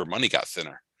the paper money got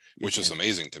thinner, which was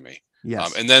amazing to me.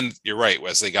 Yes. And then you're right,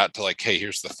 as they got to like, hey,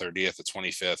 here's the 30th, the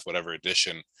 25th, whatever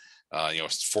edition,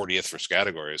 40th for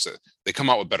Scattergories. They come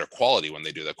out with better quality when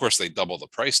they do that. Of course, they double the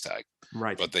price tag,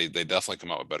 right? But they definitely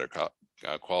come out with better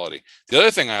quality. The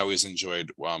other thing I always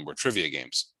enjoyed were trivia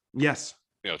games. Yes.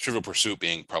 Trivial Pursuit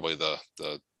being probably the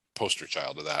poster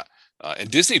child of that.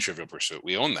 And Disney Trivial Pursuit,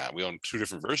 we own that. We own two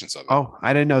different versions of it. Oh,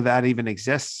 I didn't know that even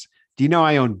exists. Do you know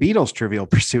I own Beatles Trivial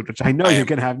Pursuit, which I know you're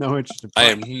going to have no interest in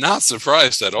playing. I am not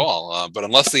surprised at all. But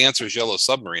unless the answer is Yellow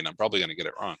Submarine, I'm probably going to get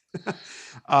it wrong.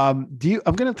 I'm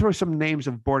going to throw some names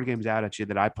of board games out at you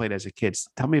that I played as a kid.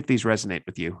 Tell me if these resonate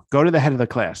with you. Go to the head of the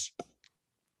class.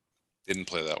 Didn't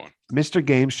play that one. Mr.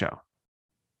 Game Show.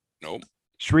 Nope.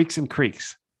 Shrieks and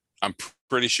Creeks. I'm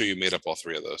pretty sure you made up all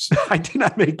three of those. I did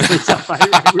not make those up.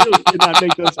 I really did not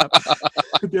make those up.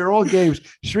 They're all games.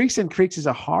 Shrieks and Creeks is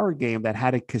a horror game that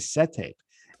had a cassette tape.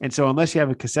 And so unless you have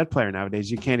a cassette player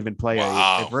nowadays, you can't even play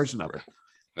a version of it.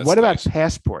 What about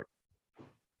Passport?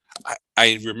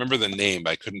 I remember the name,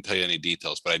 but I couldn't tell you any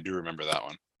details, but I do remember that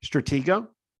one. Stratego?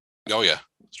 Oh, yeah.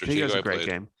 Stratego is a great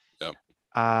game. Yep.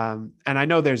 And I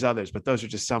know there's others, but those are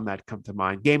just some that come to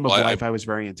mind. Game of Life I was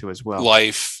very into as well.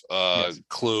 Life, yes.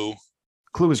 Clue.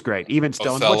 Clue is great. Even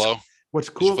still. Othello. What's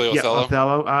cool? Did you play Othello?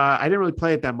 Othello. I didn't really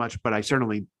play it that much, but I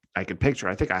can picture.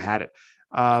 I think I had it.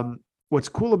 What's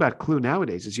cool about Clue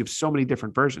nowadays is you have so many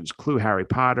different versions. Clue Harry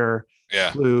Potter.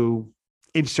 Yeah. Clue.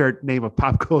 Insert name of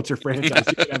pop culture franchise.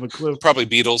 You can have a clue. Probably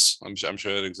Beatles. I'm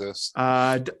sure it exists.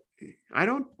 I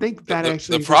don't think that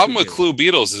actually. The problem with Clue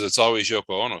Beatles is it's always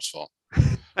Yoko Ono's fault.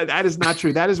 That is not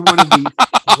true. That is one of the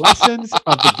lessons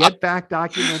of the Get Back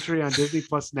documentary on Disney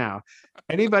Plus now.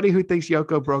 Anybody who thinks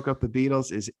Yoko broke up the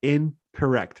Beatles is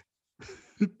incorrect.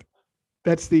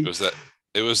 It was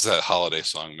that holiday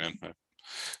song, man.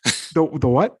 The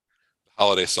what?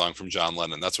 Holiday song from John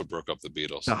Lennon. That's what broke up the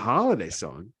Beatles. The holiday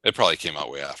song. It probably came out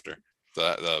way after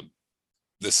the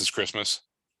This Is Christmas.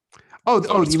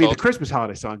 Oh, you mean the Christmas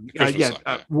holiday song? Christmas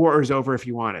song, War is Over if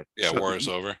you want it. Yeah, War is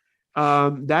Over.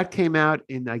 That came out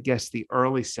in, I guess, the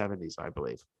early 70s, I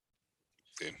believe.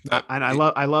 And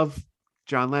I love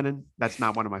John Lennon. That's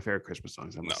not one of my favorite Christmas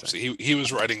songs. He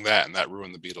was writing that, and that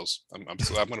ruined the Beatles. I'm going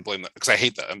to blame that because I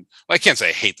hate that. I can't say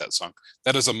I hate that song.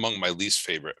 That is among my least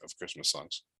favorite of Christmas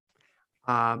songs.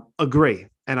 Agree.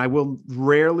 And I will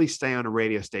rarely stay on a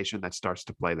radio station that starts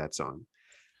to play that song.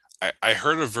 I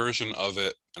heard a version of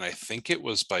it, and I think it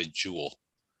was by Jewel.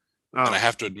 Oh. And I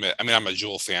have to admit, I'm a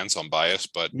Jewel fan, so I'm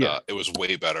biased, but it was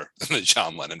way better than the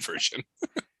John Lennon version.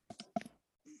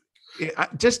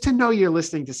 Just to know you're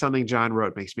listening to something John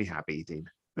wrote makes me happy, Dean.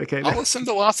 Okay. I'll listen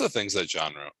to lots of things that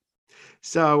John wrote.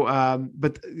 So,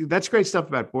 but that's great stuff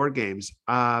about board games.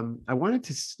 I wanted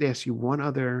to ask you one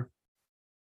other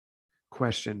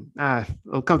question.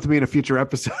 It'll come to me in a future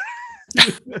episode.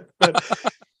 But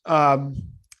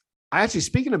I actually,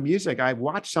 speaking of music, I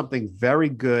watched something very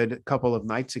good a couple of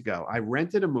nights ago. I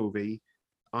rented a movie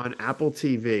on Apple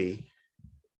TV.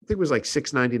 I think it was like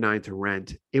 $6.99 to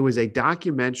rent. It was a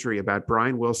documentary about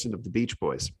Brian Wilson of the Beach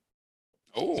Boys. It's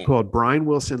Oh, called Brian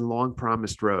Wilson Long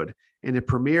Promised Road. And it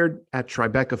premiered at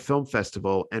Tribeca Film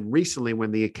Festival. And recently,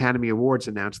 when the Academy Awards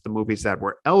announced the movies that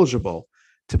were eligible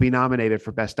to be nominated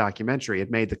for Best Documentary,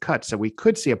 it made the cut. So we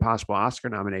could see a possible Oscar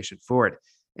nomination for it.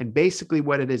 And basically,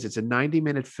 what it is, it's a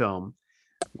 90-minute film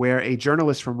where a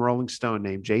journalist from Rolling Stone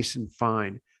named Jason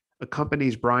Fine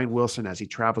accompanies Brian Wilson as he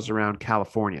travels around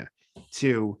California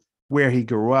to where he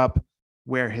grew up,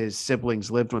 where his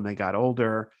siblings lived when they got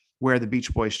older, where the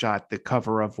Beach Boys shot the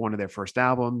cover of one of their first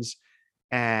albums.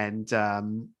 And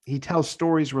he tells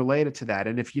stories related to that.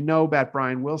 And if you know about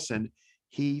Brian Wilson,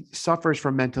 he suffers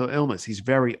from mental illness. He's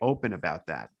very open about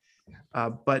that.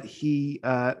 But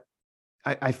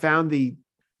I found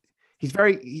he's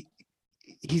very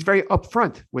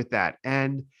upfront with that.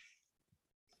 And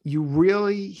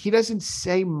he doesn't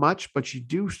say much, but you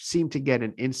do seem to get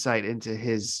an insight into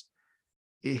his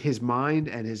mind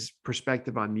and his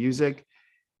perspective on music.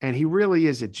 And he really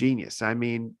is a genius. I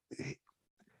mean,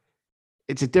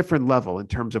 it's a different level in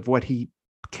terms of what he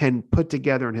can put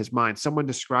together in his mind. Someone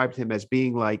described him as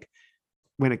being like,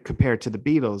 when it compared to the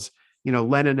Beatles,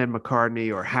 Lennon and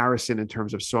McCartney, or Harrison in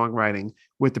terms of songwriting,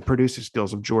 with the producer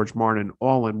skills of George Martin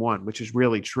all in one, which is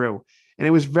really true. And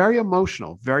it was very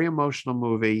emotional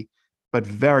movie, but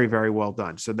very, very well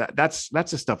done. So that's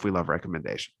the Stuff We Love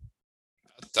recommendation.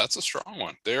 that's a strong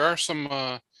one. There are some.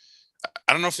 I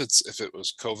don't know if it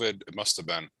was COVID. It must have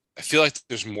been. I feel like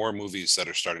there's more movies that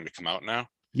are starting to come out now.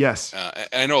 Yes. And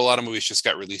I know a lot of movies just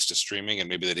got released to streaming, and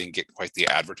maybe they didn't get quite the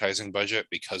advertising budget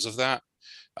because of that.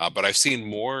 But I've seen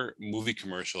more movie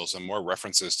commercials and more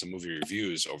references to movie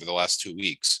reviews over the last 2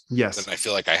 weeks Yes. than I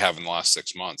feel like I have in the last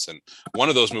 6 months. And one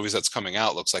of those movies that's coming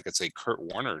out looks like it's a Kurt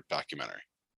Warner documentary.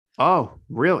 Oh,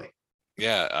 really?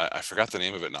 Yeah, I forgot the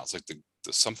name of it now. It's like the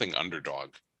something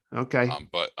Underdog. Okay.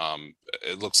 But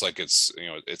it looks like it's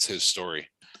his story,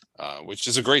 which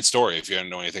is a great story if you don't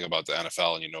know anything about the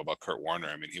NFL and you know about Kurt Warner.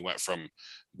 I mean, he went from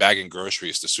bagging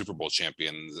groceries to Super Bowl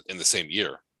champion in the same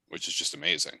year, which is just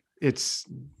amazing. It's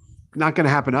not going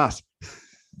to happen to us.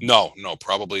 No,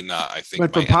 probably not. I think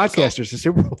Went from podcasters to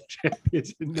Super Bowl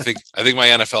champions. I think my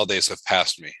NFL days have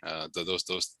passed me.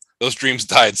 Those dreams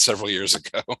died several years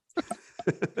ago.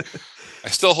 I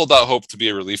still hold out hope to be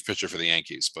a relief pitcher for the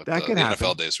Yankees, but the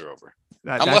NFL days are over.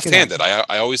 I'm left-handed.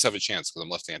 I always have a chance because I'm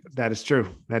left-handed. That is true.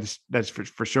 That's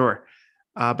for sure.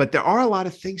 But there are a lot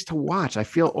of things to watch. I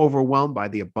feel overwhelmed by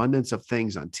the abundance of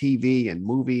things on TV and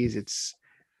movies.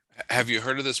 Have you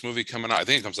heard of this movie coming out? I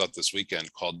think it comes out this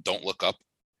weekend, called Don't Look Up.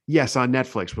 Yes, on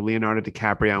Netflix with Leonardo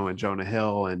DiCaprio and Jonah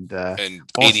Hill and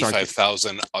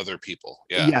 85,000 other people.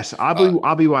 Yeah. Yes,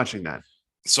 I'll be watching that.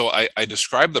 So I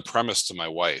described the premise to my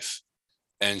wife,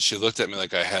 and she looked at me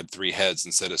like I had 3 heads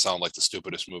and said it sounded like the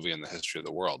stupidest movie in the history of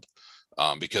the world.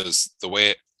 Because the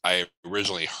way I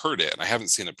originally heard it, and I haven't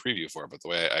seen a preview for it, but the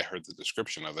way I heard the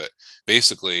description of it,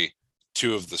 basically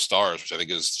 2 of the stars, which I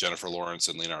think is Jennifer Lawrence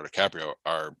and Leonardo DiCaprio,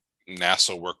 are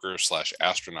NASA workers /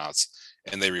 astronauts,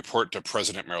 and they report to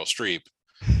President Meryl Streep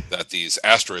that these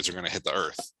asteroids are going to hit the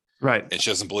Earth. Right. And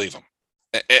she doesn't believe them.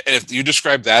 And if you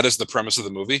describe that as the premise of the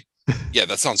movie, yeah,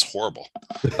 that sounds horrible.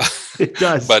 It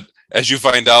does. But as you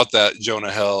find out that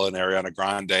Jonah Hill and Ariana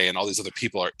Grande and all these other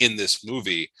people are in this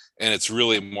movie, and it's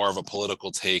really more of a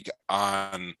political take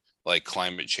on like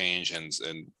climate change and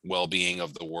well-being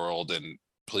of the world, and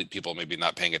people maybe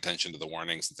not paying attention to the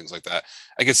warnings and things like that,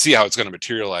 I can see how it's going to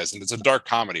materialize. And it's a dark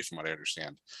comedy from what I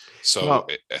understand. So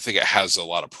I think it has a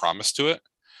lot of promise to it.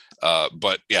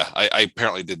 But yeah, I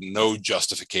apparently did no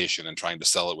justification in trying to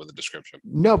sell it with a description.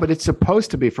 No, but it's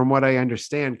supposed to be, from what I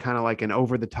understand, kind of like an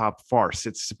over-the-top farce.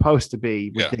 It's supposed to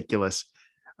be ridiculous.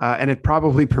 And it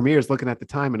probably premieres, looking at the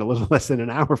time, in a little less than an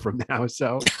hour from now.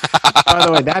 So, by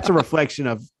the way, that's a reflection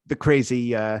of the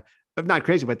crazy, not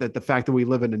crazy, but the fact that we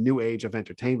live in a new age of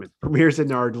entertainment. Premieres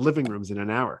in our living rooms in an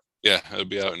hour. Yeah, it'll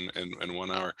be out in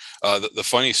 1 hour. The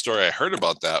funny story I heard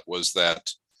about that was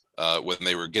that when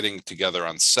they were getting together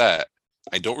on set,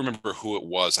 I don't remember who it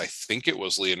was. I think it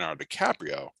was Leonardo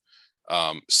DiCaprio,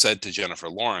 said to Jennifer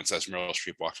Lawrence as Meryl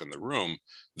Streep walked in the room,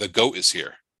 "The goat is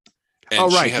here."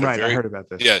 And right. I heard about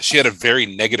this. Yeah, she had a very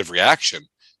negative reaction.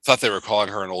 Thought they were calling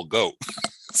her an old goat.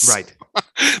 Right.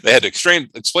 They had to explain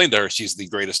to her she's the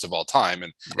greatest of all time,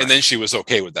 and then she was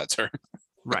okay with that term.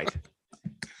 Right.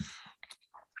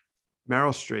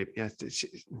 Meryl Streep. Yes.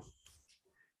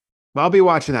 Well, I'll be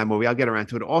watching that movie. I'll get around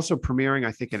to it. Also premiering,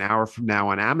 I think, an hour from now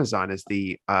on Amazon is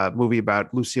the movie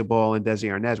about Lucille Ball and Desi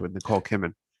Arnaz with Nicole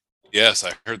Kidman. Yes,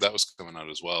 I heard that was coming out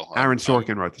as well. Aaron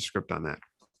Sorkin wrote the script on that.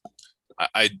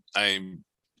 I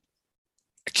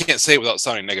can't say it without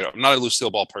sounding negative. I'm not a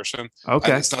Lucille Ball person.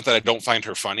 Okay. It's not that I don't find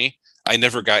her funny. I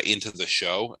never got into the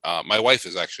show. My wife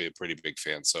is actually a pretty big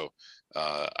fan, so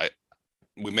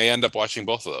we may end up watching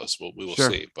both of those. We will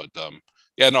Sure. see. But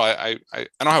yeah, no, I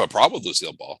don't have a problem with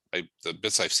Lucille Ball. The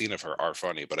bits I've seen of her are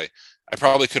funny, but I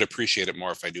probably could appreciate it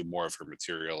more if I knew more of her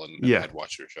material and had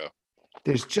watched her show.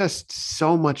 There's just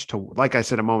so much like I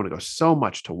said a moment ago, so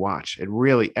much to watch. It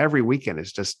really, every weekend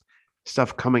is just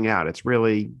stuff coming out. It's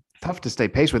really tough to stay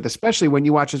pace with, especially when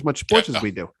you watch as much sports as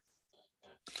we do.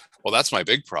 Well, that's my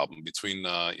big problem between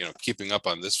keeping up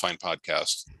on this fine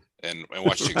podcast and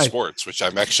watching sports, which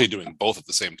I'm actually doing both at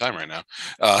the same time right now.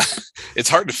 It's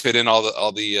hard to fit in all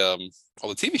the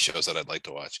TV shows that I'd like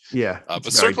to watch. Yeah.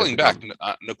 But circling back,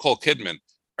 Nicole Kidman,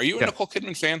 are you a Nicole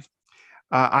Kidman fan?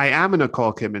 I am a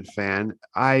Nicole Kidman fan.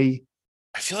 I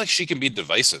feel like she can be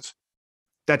divisive.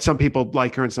 That some people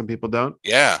like her and some people don't.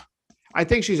 Yeah. I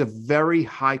think she's a very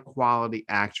high quality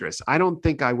actress. I don't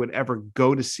think I would ever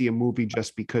go to see a movie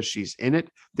just because she's in it.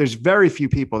 There's very few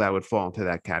people that would fall into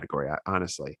that category,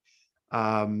 honestly.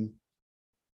 But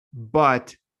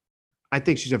I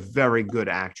think she's a very good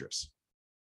actress.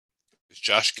 Is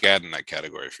Josh Gad in that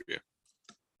category for you?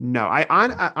 No, I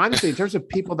honestly, in terms of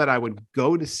people that I would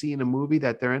go to see in a movie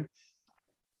that they're in,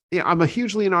 I'm a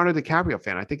huge Leonardo DiCaprio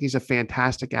fan. I think he's a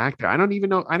fantastic actor. I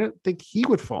don't think he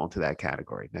would fall into that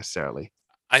category necessarily.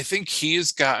 I think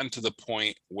he's gotten to the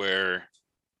point where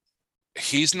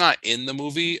he's not in the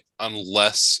movie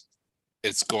unless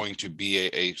it's going to be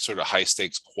a sort of high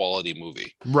stakes quality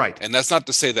movie. Right. And that's not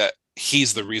to say that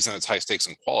he's the reason it's high stakes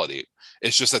and quality.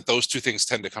 It's just that those two things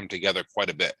tend to come together quite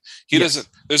a bit.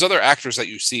 There's other actors that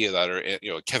you see that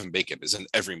are, Kevin Bacon is in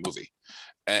every movie.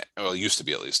 Well, used to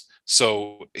be at least.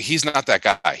 So he's not that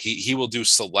guy. He will do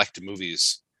select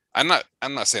movies. I'm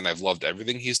not saying I've loved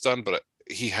everything he's done, but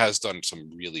he has done some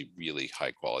really, really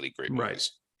high quality, great movies. Right.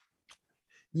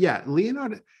 Yeah.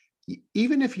 Leonardo,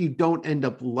 even if you don't end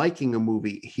up liking a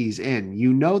movie he's in,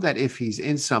 that if he's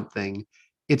in something,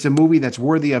 it's a movie that's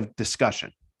worthy of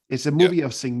discussion. It's a movie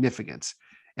of significance.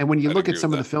 And when you look at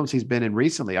some of the films he's been in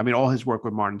recently, I mean, all his work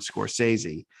with Martin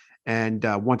Scorsese and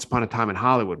Once Upon a Time in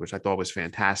Hollywood, which I thought was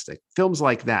fantastic. Films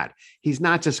like that. He's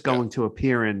not just going to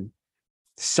appear in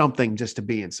something just to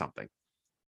be in something.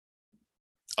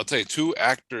 I'll tell you two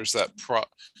actors that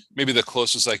maybe the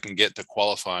closest I can get to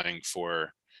qualifying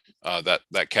for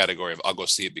that category of I'll go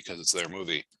see it because it's their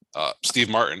movie. Steve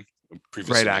Martin,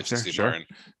 previously great actor, Steve Martin,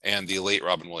 and the late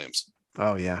Robin Williams.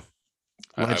 Oh yeah.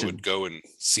 I would go and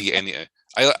see any.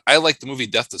 I like the movie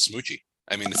Death to Smoochie.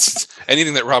 I mean, it's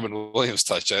anything that Robin Williams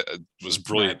touched was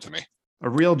brilliant to me. A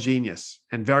real genius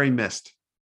and very missed.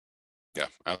 Yeah,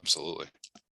 absolutely.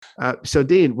 So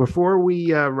Dean, before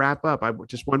we wrap up, I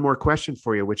just one more question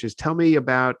for you, which is tell me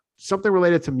about something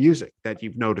related to music that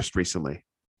you've noticed recently.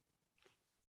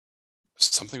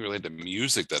 Something related to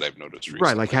music that I've noticed recently.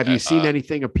 Right. Like, have you seen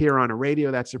anything appear on a radio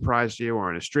that surprised you or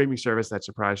on a streaming service that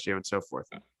surprised you and so forth?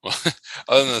 Well,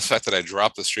 other than the fact that I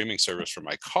dropped the streaming service from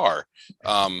my car,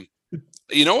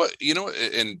 you know what,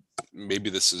 and maybe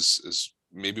this is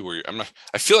maybe where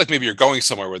I feel like maybe you're going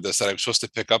somewhere with this that I'm supposed to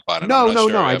pick up on. No. I'm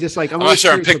not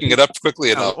sure I'm picking it up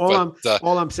quickly enough.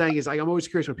 All I'm saying is I'm always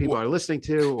curious what people are listening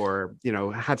to or,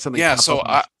 had something. Yeah. So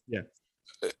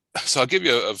I'll give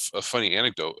you a funny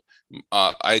anecdote.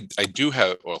 I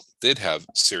did have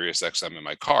Sirius XM in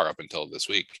my car up until this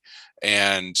week.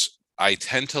 And I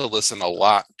tend to listen a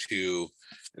lot to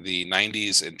the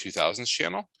 90s and 2000s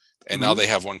channel. And now they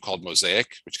have one called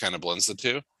Mosaic, which kind of blends the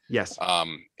two. Yes.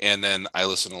 And then I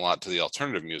listen a lot to the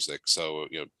alternative music. So,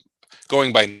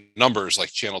 going by numbers like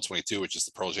channel 22, which is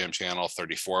the Pearl Jam channel,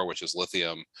 34, which is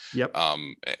Lithium. Yep.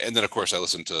 And then of course I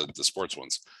listen to the sports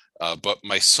ones. But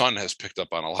my son has picked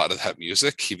up on a lot of that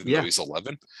music, even though he's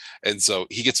 11. And so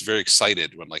he gets very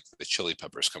excited when like the Chili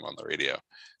Peppers come on the radio.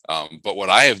 But what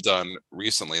I have done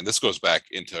recently, and this goes back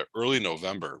into early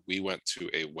November, we went to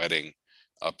a wedding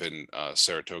up in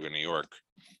Saratoga, New York.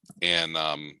 And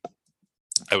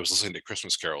I was listening to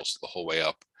Christmas carols the whole way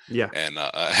up. Yeah. And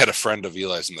I had a friend of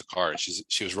Eli's in the car, and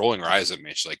she was rolling her eyes at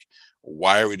me. She's like,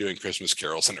 "Why are we doing Christmas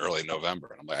carols in early November?"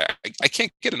 And I'm like, I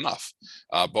can't get enough.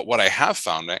 But what I have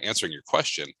found, answering your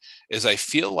question, is I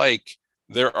feel like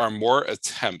there are more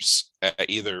attempts at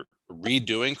either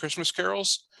redoing Christmas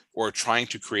carols or trying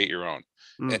to create your own.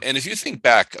 And if you think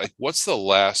back, like what's the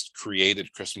last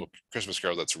created Christmas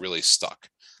carol that's really stuck?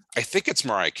 I think it's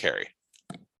Mariah Carey.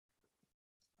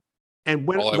 And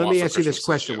let me ask you this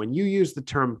question. When you use the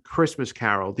term Christmas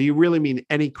carol, do you really mean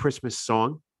any Christmas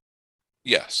song?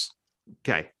 Yes.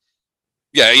 Okay.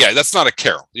 Yeah, that's not a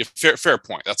carol. Fair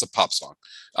point. That's a pop song.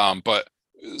 But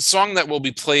song that will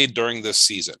be played during this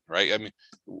season, right? I mean,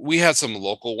 we had some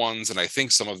local ones, and I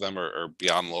think some of them are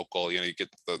beyond local. You get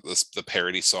the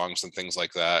parody songs and things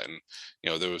like that. And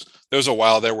there was a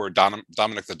while there where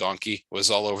Dominic the Donkey was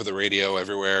all over the radio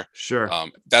everywhere. Sure.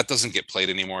 That doesn't get played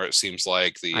anymore. It seems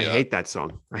like I hate that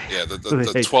song. Yeah,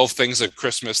 the 12 things of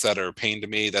Christmas that are a pain to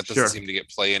me, that doesn't seem to get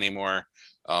play anymore.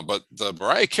 But the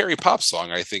Mariah Carey pop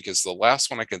song, I think, is the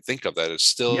last one I can think of that is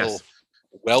still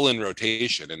well in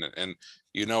rotation. And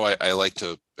I like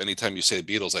to, anytime you say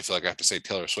Beatles, I feel like I have to say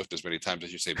Taylor Swift as many times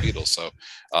as you say Beatles. So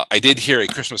I did hear a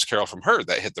Christmas Carol from her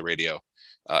that hit the radio,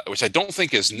 which I don't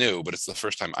think is new, but it's the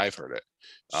first time I've heard it.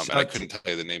 And I couldn't tell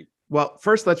you the name. Well,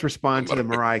 first, let's respond to the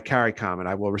Mariah Carey comment.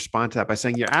 I will respond to that by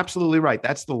saying you're absolutely right.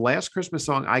 That's the last Christmas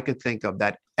song I could think of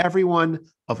that everyone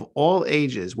of all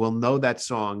ages will know that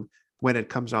song when it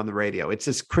comes on the radio. It's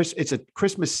a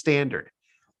Christmas standard.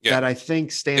 That I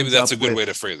think stands. Maybe that's a good way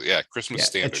to phrase it. Yeah, Christmas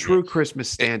standard. A true Christmas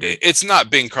standard. It's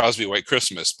not Bing Crosby White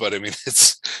Christmas, but I mean,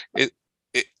 it's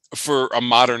for a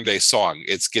modern day song,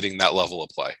 it's getting that level of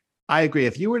play. I agree.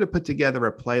 If you were to put together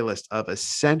a playlist of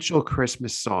essential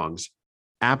Christmas songs,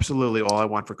 absolutely All I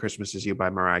Want for Christmas Is You by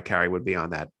Mariah Carey would be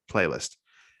on that playlist.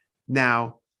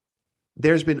 Now,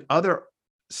 there's been other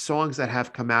songs that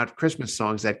have come out, Christmas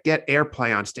songs that get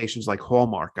airplay on stations like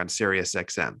Hallmark on Sirius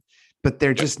XM. But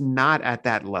they're just not at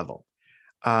that level.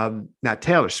 Now,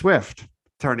 Taylor Swift,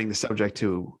 turning the subject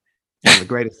to one of the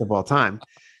greatest of all time,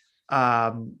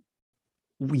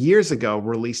 years ago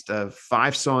released a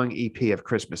 5-song EP of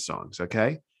Christmas songs,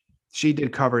 okay? She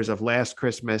did covers of Last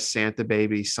Christmas, Santa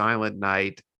Baby, Silent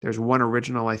Night. There's one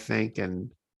original, I think, and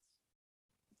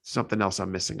something else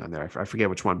I'm missing on there. I forget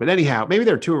which one. But anyhow, maybe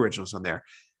there are 2 originals on there.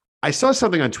 I saw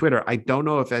something on Twitter. I don't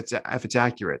know if it's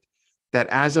accurate, that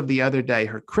as of the other day,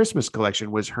 her Christmas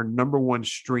collection was her #1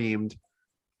 streamed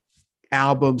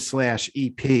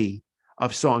album/EP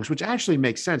of songs, which actually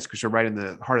makes sense because you're right in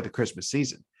the heart of the Christmas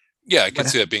season. Yeah, I can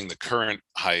see that being the current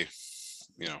high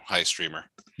streamer.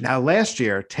 Now, last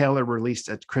year, Taylor released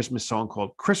a Christmas song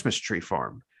called Christmas Tree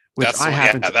Farm, which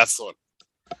that's the one.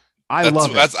 I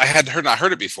love it. I had not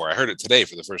heard it before. I heard it today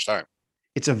for the first time.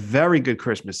 It's a very good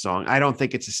Christmas song. I don't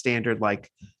think it's a standard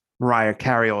like Mariah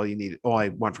Carey, All I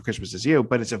Want for Christmas Is You,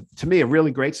 but it's to me a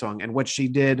really great song. And what she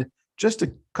did just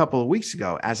a couple of weeks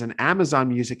ago as an Amazon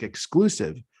Music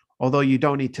exclusive, although you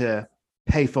don't need to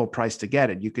pay full price to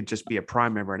get it, you could just be a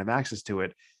Prime member and have access to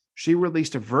it. She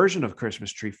released a version of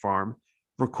Christmas Tree Farm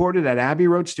recorded at Abbey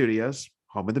Road Studios,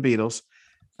 home of the Beatles,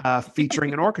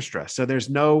 featuring an orchestra. So there's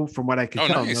from what I can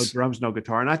tell, no drums, no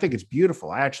guitar. And I think it's beautiful.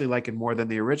 I actually like it more than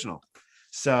the original.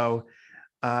 So,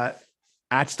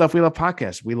 at Stuff We Love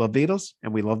Podcast, we love Beatles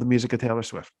and we love the music of Taylor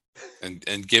Swift.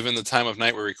 And given the time of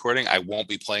night we're recording, I won't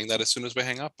be playing that as soon as we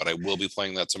hang up, but I will be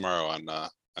playing that tomorrow on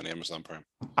Amazon Prime.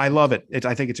 I love it.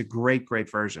 I think it's a great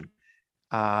version.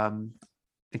 And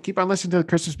keep on listening to the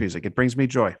Christmas music. It brings me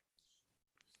joy.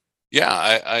 Yeah,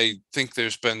 I think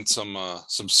there's been some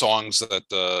songs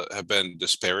that have been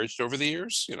disparaged over the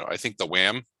years. I think the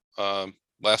Wham!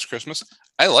 Last Christmas.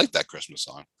 I like that Christmas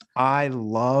song. I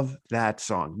love that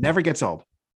song. Never gets old.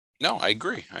 No, I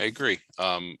agree.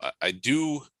 I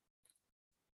do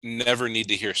never need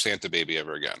to hear Santa Baby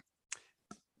ever again.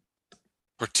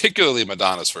 Particularly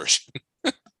Madonna's version.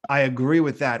 I agree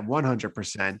with that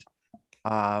 100%.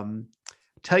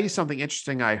 Tell you something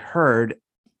interesting I heard.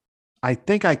 I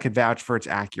think I could vouch for its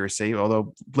accuracy,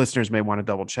 although listeners may want to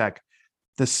double check.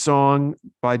 The song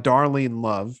by Darlene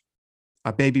Love,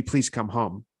 Baby Please Come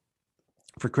Home,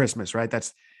 for Christmas, right?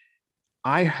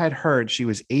 I had heard she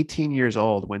was 18 years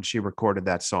old when she recorded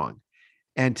that song.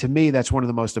 And to me, that's one of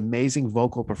the most amazing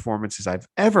vocal performances I've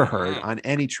ever heard on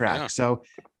any track. Yeah. So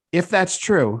if that's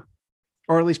true,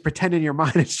 or at least pretend in your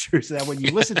mind it's true, so that when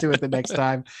you listen to it the next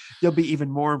time, you'll be even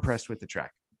more impressed with the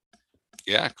track.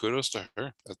 Yeah, kudos to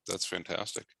her. That's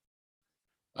fantastic.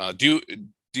 Do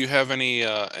you have any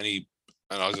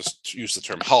and I'll just use the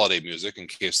term holiday music in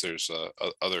case there's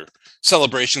other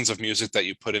celebrations of music that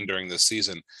you put in during this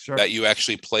season that you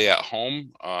actually play at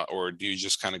home, or do you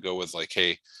just kind of go with like,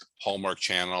 hey, Hallmark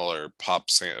Channel or Pop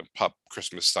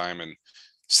Christmas Time and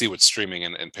see what's streaming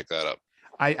and pick that up?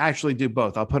 I actually do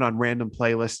both. I'll put on random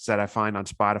playlists that I find on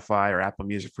Spotify or Apple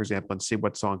Music, for example, and see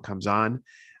what song comes on.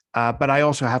 But I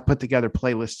also have put together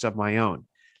playlists of my own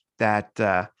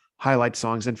that highlight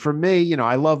songs. And for me,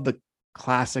 I love the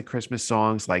classic Christmas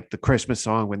songs like the Christmas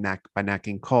song by Nat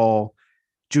King Cole,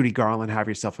 Judy Garland, Have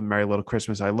Yourself a Merry Little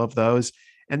Christmas. I love those.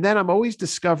 And then I'm always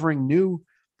discovering new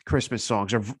Christmas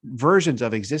songs or versions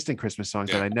of existing Christmas songs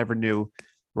that I never knew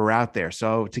were out there.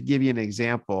 So to give you an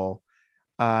example,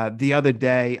 The other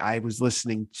day, I was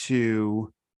listening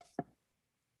to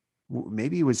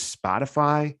maybe it was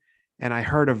Spotify, and I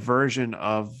heard a version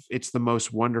of "It's the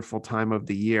Most Wonderful Time of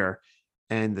the Year,"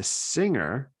 and the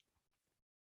singer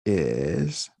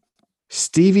is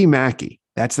Stevie Mackey.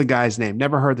 That's the guy's name.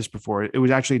 Never heard this before. It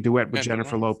was actually a duet with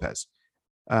Jennifer Lopez.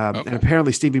 And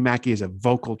apparently Stevie Mackey is a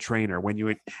vocal trainer.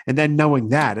 And then knowing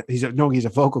that he's a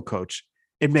vocal coach,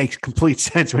 it makes complete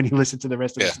sense when you listen to the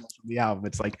rest of the songs from the album.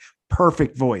 It's like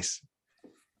perfect voice.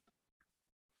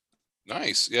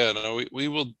 Nice. Yeah, no, we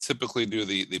will typically do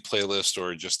the playlist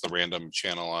or just the random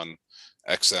channel on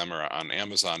XM or on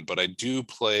Amazon, but I do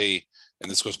play, and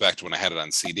this goes back to when I had it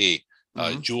on CD,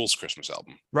 Jewel's Christmas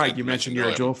album. Right. You mentioned you're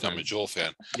a Jewel fan. I'm a Jewel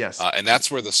fan. Yes. And that's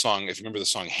where the song, if you remember the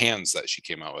song Hands that she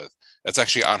came out with, that's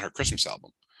actually on her Christmas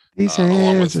album. These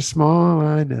hands are small,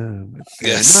 I know.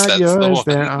 Yes, not that's yours, the one.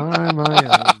 they are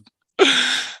my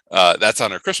own. That's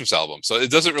on her Christmas album. So it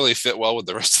doesn't really fit well with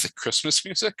the rest of the Christmas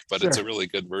music, but it's a really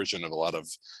good version of a lot of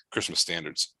Christmas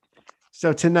standards.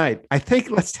 So tonight, I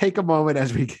think let's take a moment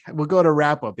as we'll go to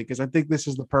wrap up, because I think this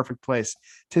is the perfect place.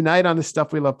 Tonight on the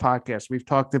Stuff We Love podcast, we've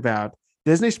talked about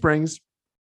Disney Springs,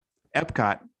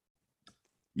 Epcot,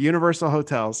 Universal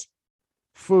Hotels,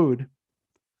 food,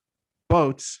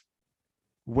 boats,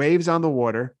 waves on the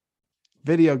water,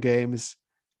 video games,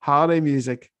 holiday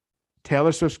music,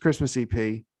 Taylor Swift's Christmas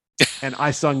EP, and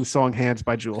I sung the song Hands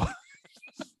by Jewel.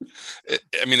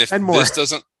 I mean, if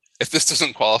this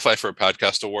doesn't qualify for a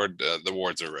podcast award, the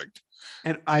awards are rigged.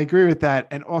 And I agree with that.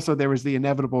 And also there was the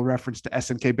inevitable reference to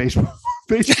SNK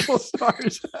baseball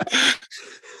stars.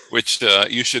 Which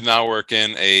you should now work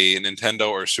in a Nintendo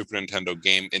or Super Nintendo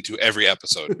game into every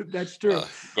episode. That's true.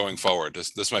 Going forward,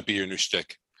 this might be your new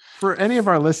shtick. For any of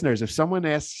our listeners, if someone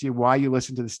asks you why you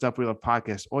listen to the Stuff We Love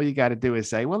podcast, all you got to do is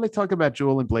say, well, they talk about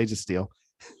Jewel and Blades of Steel.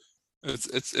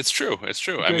 It's true. It's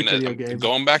true. I mean,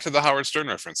 going back to the Howard Stern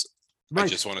reference, right. I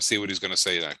just want to see what he's going to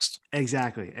say next.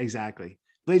 Exactly.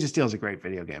 Blades of Steel is a great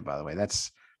video game, by the way.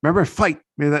 Remember Fight?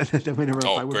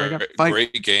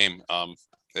 Great game.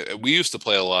 We used to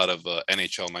play a lot of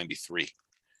NHL 93.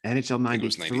 NHL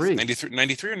 93?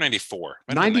 93 or 94?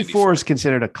 94 is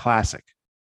considered a classic.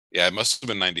 Yeah, it must have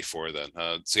been 94 then.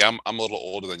 See, I'm a little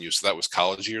older than you, so that was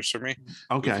college years for me.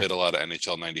 Okay. We played a lot of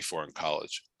NHL 94 in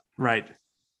college. Right.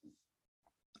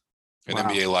 And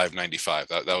NBA Live 95.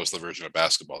 That was the version of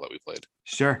basketball that we played.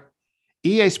 Sure.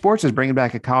 EA Sports is bringing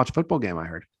back a college football game, I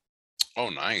heard. Oh,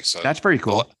 nice. That's very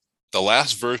cool. The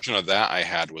last version of that I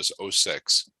had was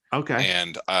 06. Okay.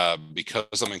 And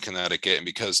because I'm in Connecticut, and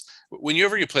because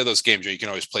whenever you play those games, you can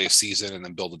always play a season and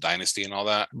then build a dynasty and all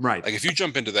that. Right. Like if you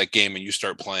jump into that game and you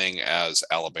start playing as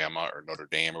Alabama or Notre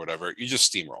Dame or whatever, you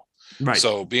just steamroll. Right.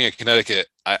 So being in Connecticut,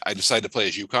 I decided to play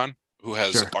as UConn, who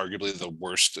has arguably the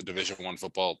worst Division I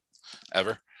football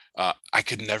ever. I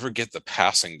could never get the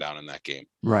passing down in that game.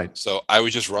 Right. So I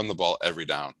would just run the ball every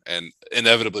down, and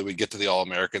inevitably we'd get to the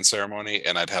All-American ceremony,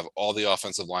 and I'd have all the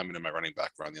offensive linemen and my running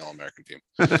back run the All-American team.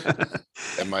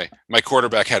 And my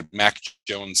quarterback had Mac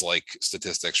Jones-like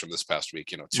statistics from this past week,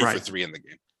 2 for 3 in the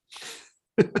game.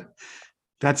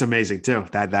 That's amazing too.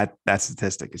 That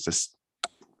statistic is just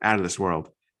out of this world.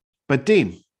 But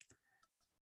Dean,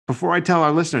 before I tell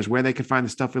our listeners where they can find the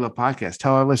Stuff We Love podcast,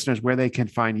 tell our listeners where they can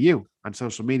find you on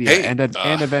social media and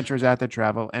Adventures Out There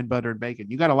Travel and Butter and Bacon.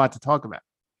 You got a lot to talk about.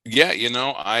 Yeah,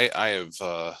 I have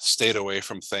stayed away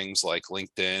from things like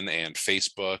LinkedIn and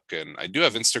Facebook, and I do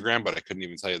have Instagram, but I couldn't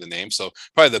even tell you the name. So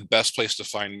probably the best place to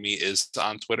find me is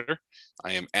on Twitter.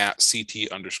 I am at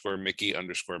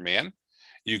CT_Mickey_man.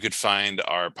 You could find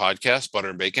our podcast, Butter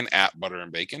and Bacon, at Butter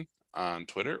and Bacon on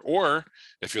Twitter, or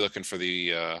if you're looking for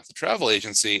the travel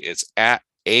agency, it's at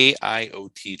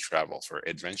AIOT Travel for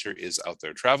Adventure Is Out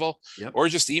There Travel. Yep. Or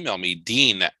just email me,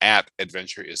 Dean at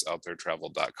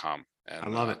adventureisouttheretravel.com. And I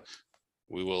love it.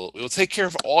 We will take care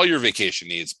of all your vacation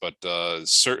needs, but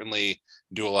certainly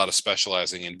do a lot of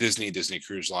specializing in Disney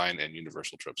Cruise Line, and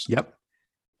Universal trips. Yep.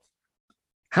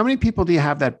 How many people do you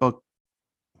have that book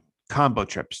combo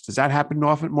trips? Does that happen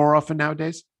more often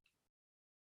nowadays?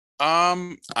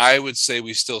 I would say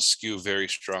we still skew very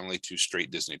strongly to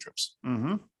straight Disney trips.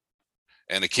 Mm-hmm.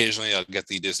 And occasionally I'll get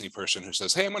the Disney person who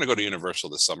says, hey, I'm going to go to Universal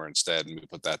this summer instead. And we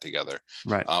put that together.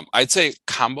 Right. I'd say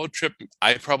combo trip.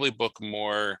 I probably book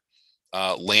more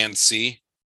land sea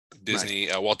Disney,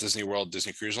 right. Walt Disney World,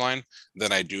 Disney Cruise Line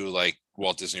than I do like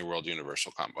Walt Disney World,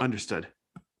 Universal combo. Understood.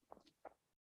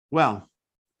 Well,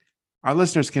 our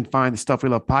listeners can find the Stuff We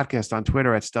Love podcast on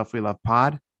Twitter at Stuff We Love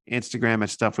Pod, Instagram at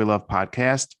Stuff We Love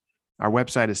Podcast. Our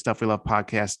website is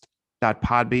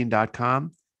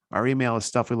stuffwelovepodcast.podbean.com. Our email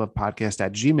is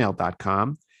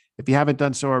stuffwelovepodcast@gmail.com. If you haven't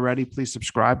done so already, please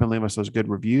subscribe and leave us those good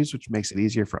reviews, which makes it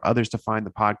easier for others to find the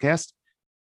podcast.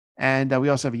 And we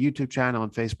also have a YouTube channel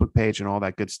and Facebook page and all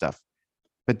that good stuff.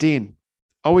 But Dean,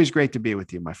 always great to be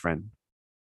with you, my friend.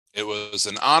 It was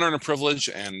an honor and a privilege,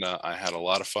 and I had a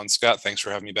lot of fun. Scott, thanks for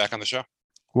having me back on the show.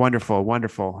 Wonderful,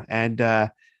 wonderful. And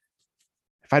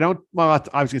if I don't, well,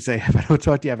 I was going to say, if I don't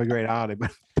talk to you, have a great holiday,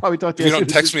 but probably talk to you. If you don't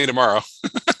text me tomorrow.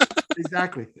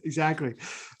 Exactly.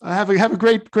 Have a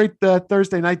great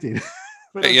Thursday night, Dean.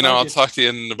 Hey, I'll talk to you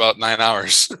in about 9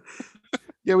 hours.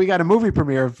 Yeah, we got a movie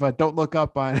premiere of Don't Look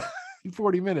Up on in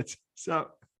 40 minutes. So,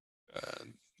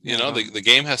 the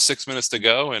game has 6 minutes to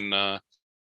go, and I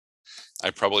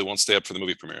probably won't stay up for the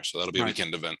movie premiere. So that'll be a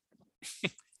weekend event.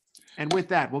 And with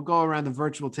that, we'll go around the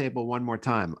virtual table one more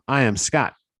time. I am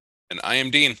Scott. And I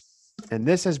am Dean. And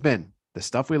this has been the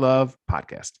Stuff We Love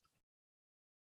podcast.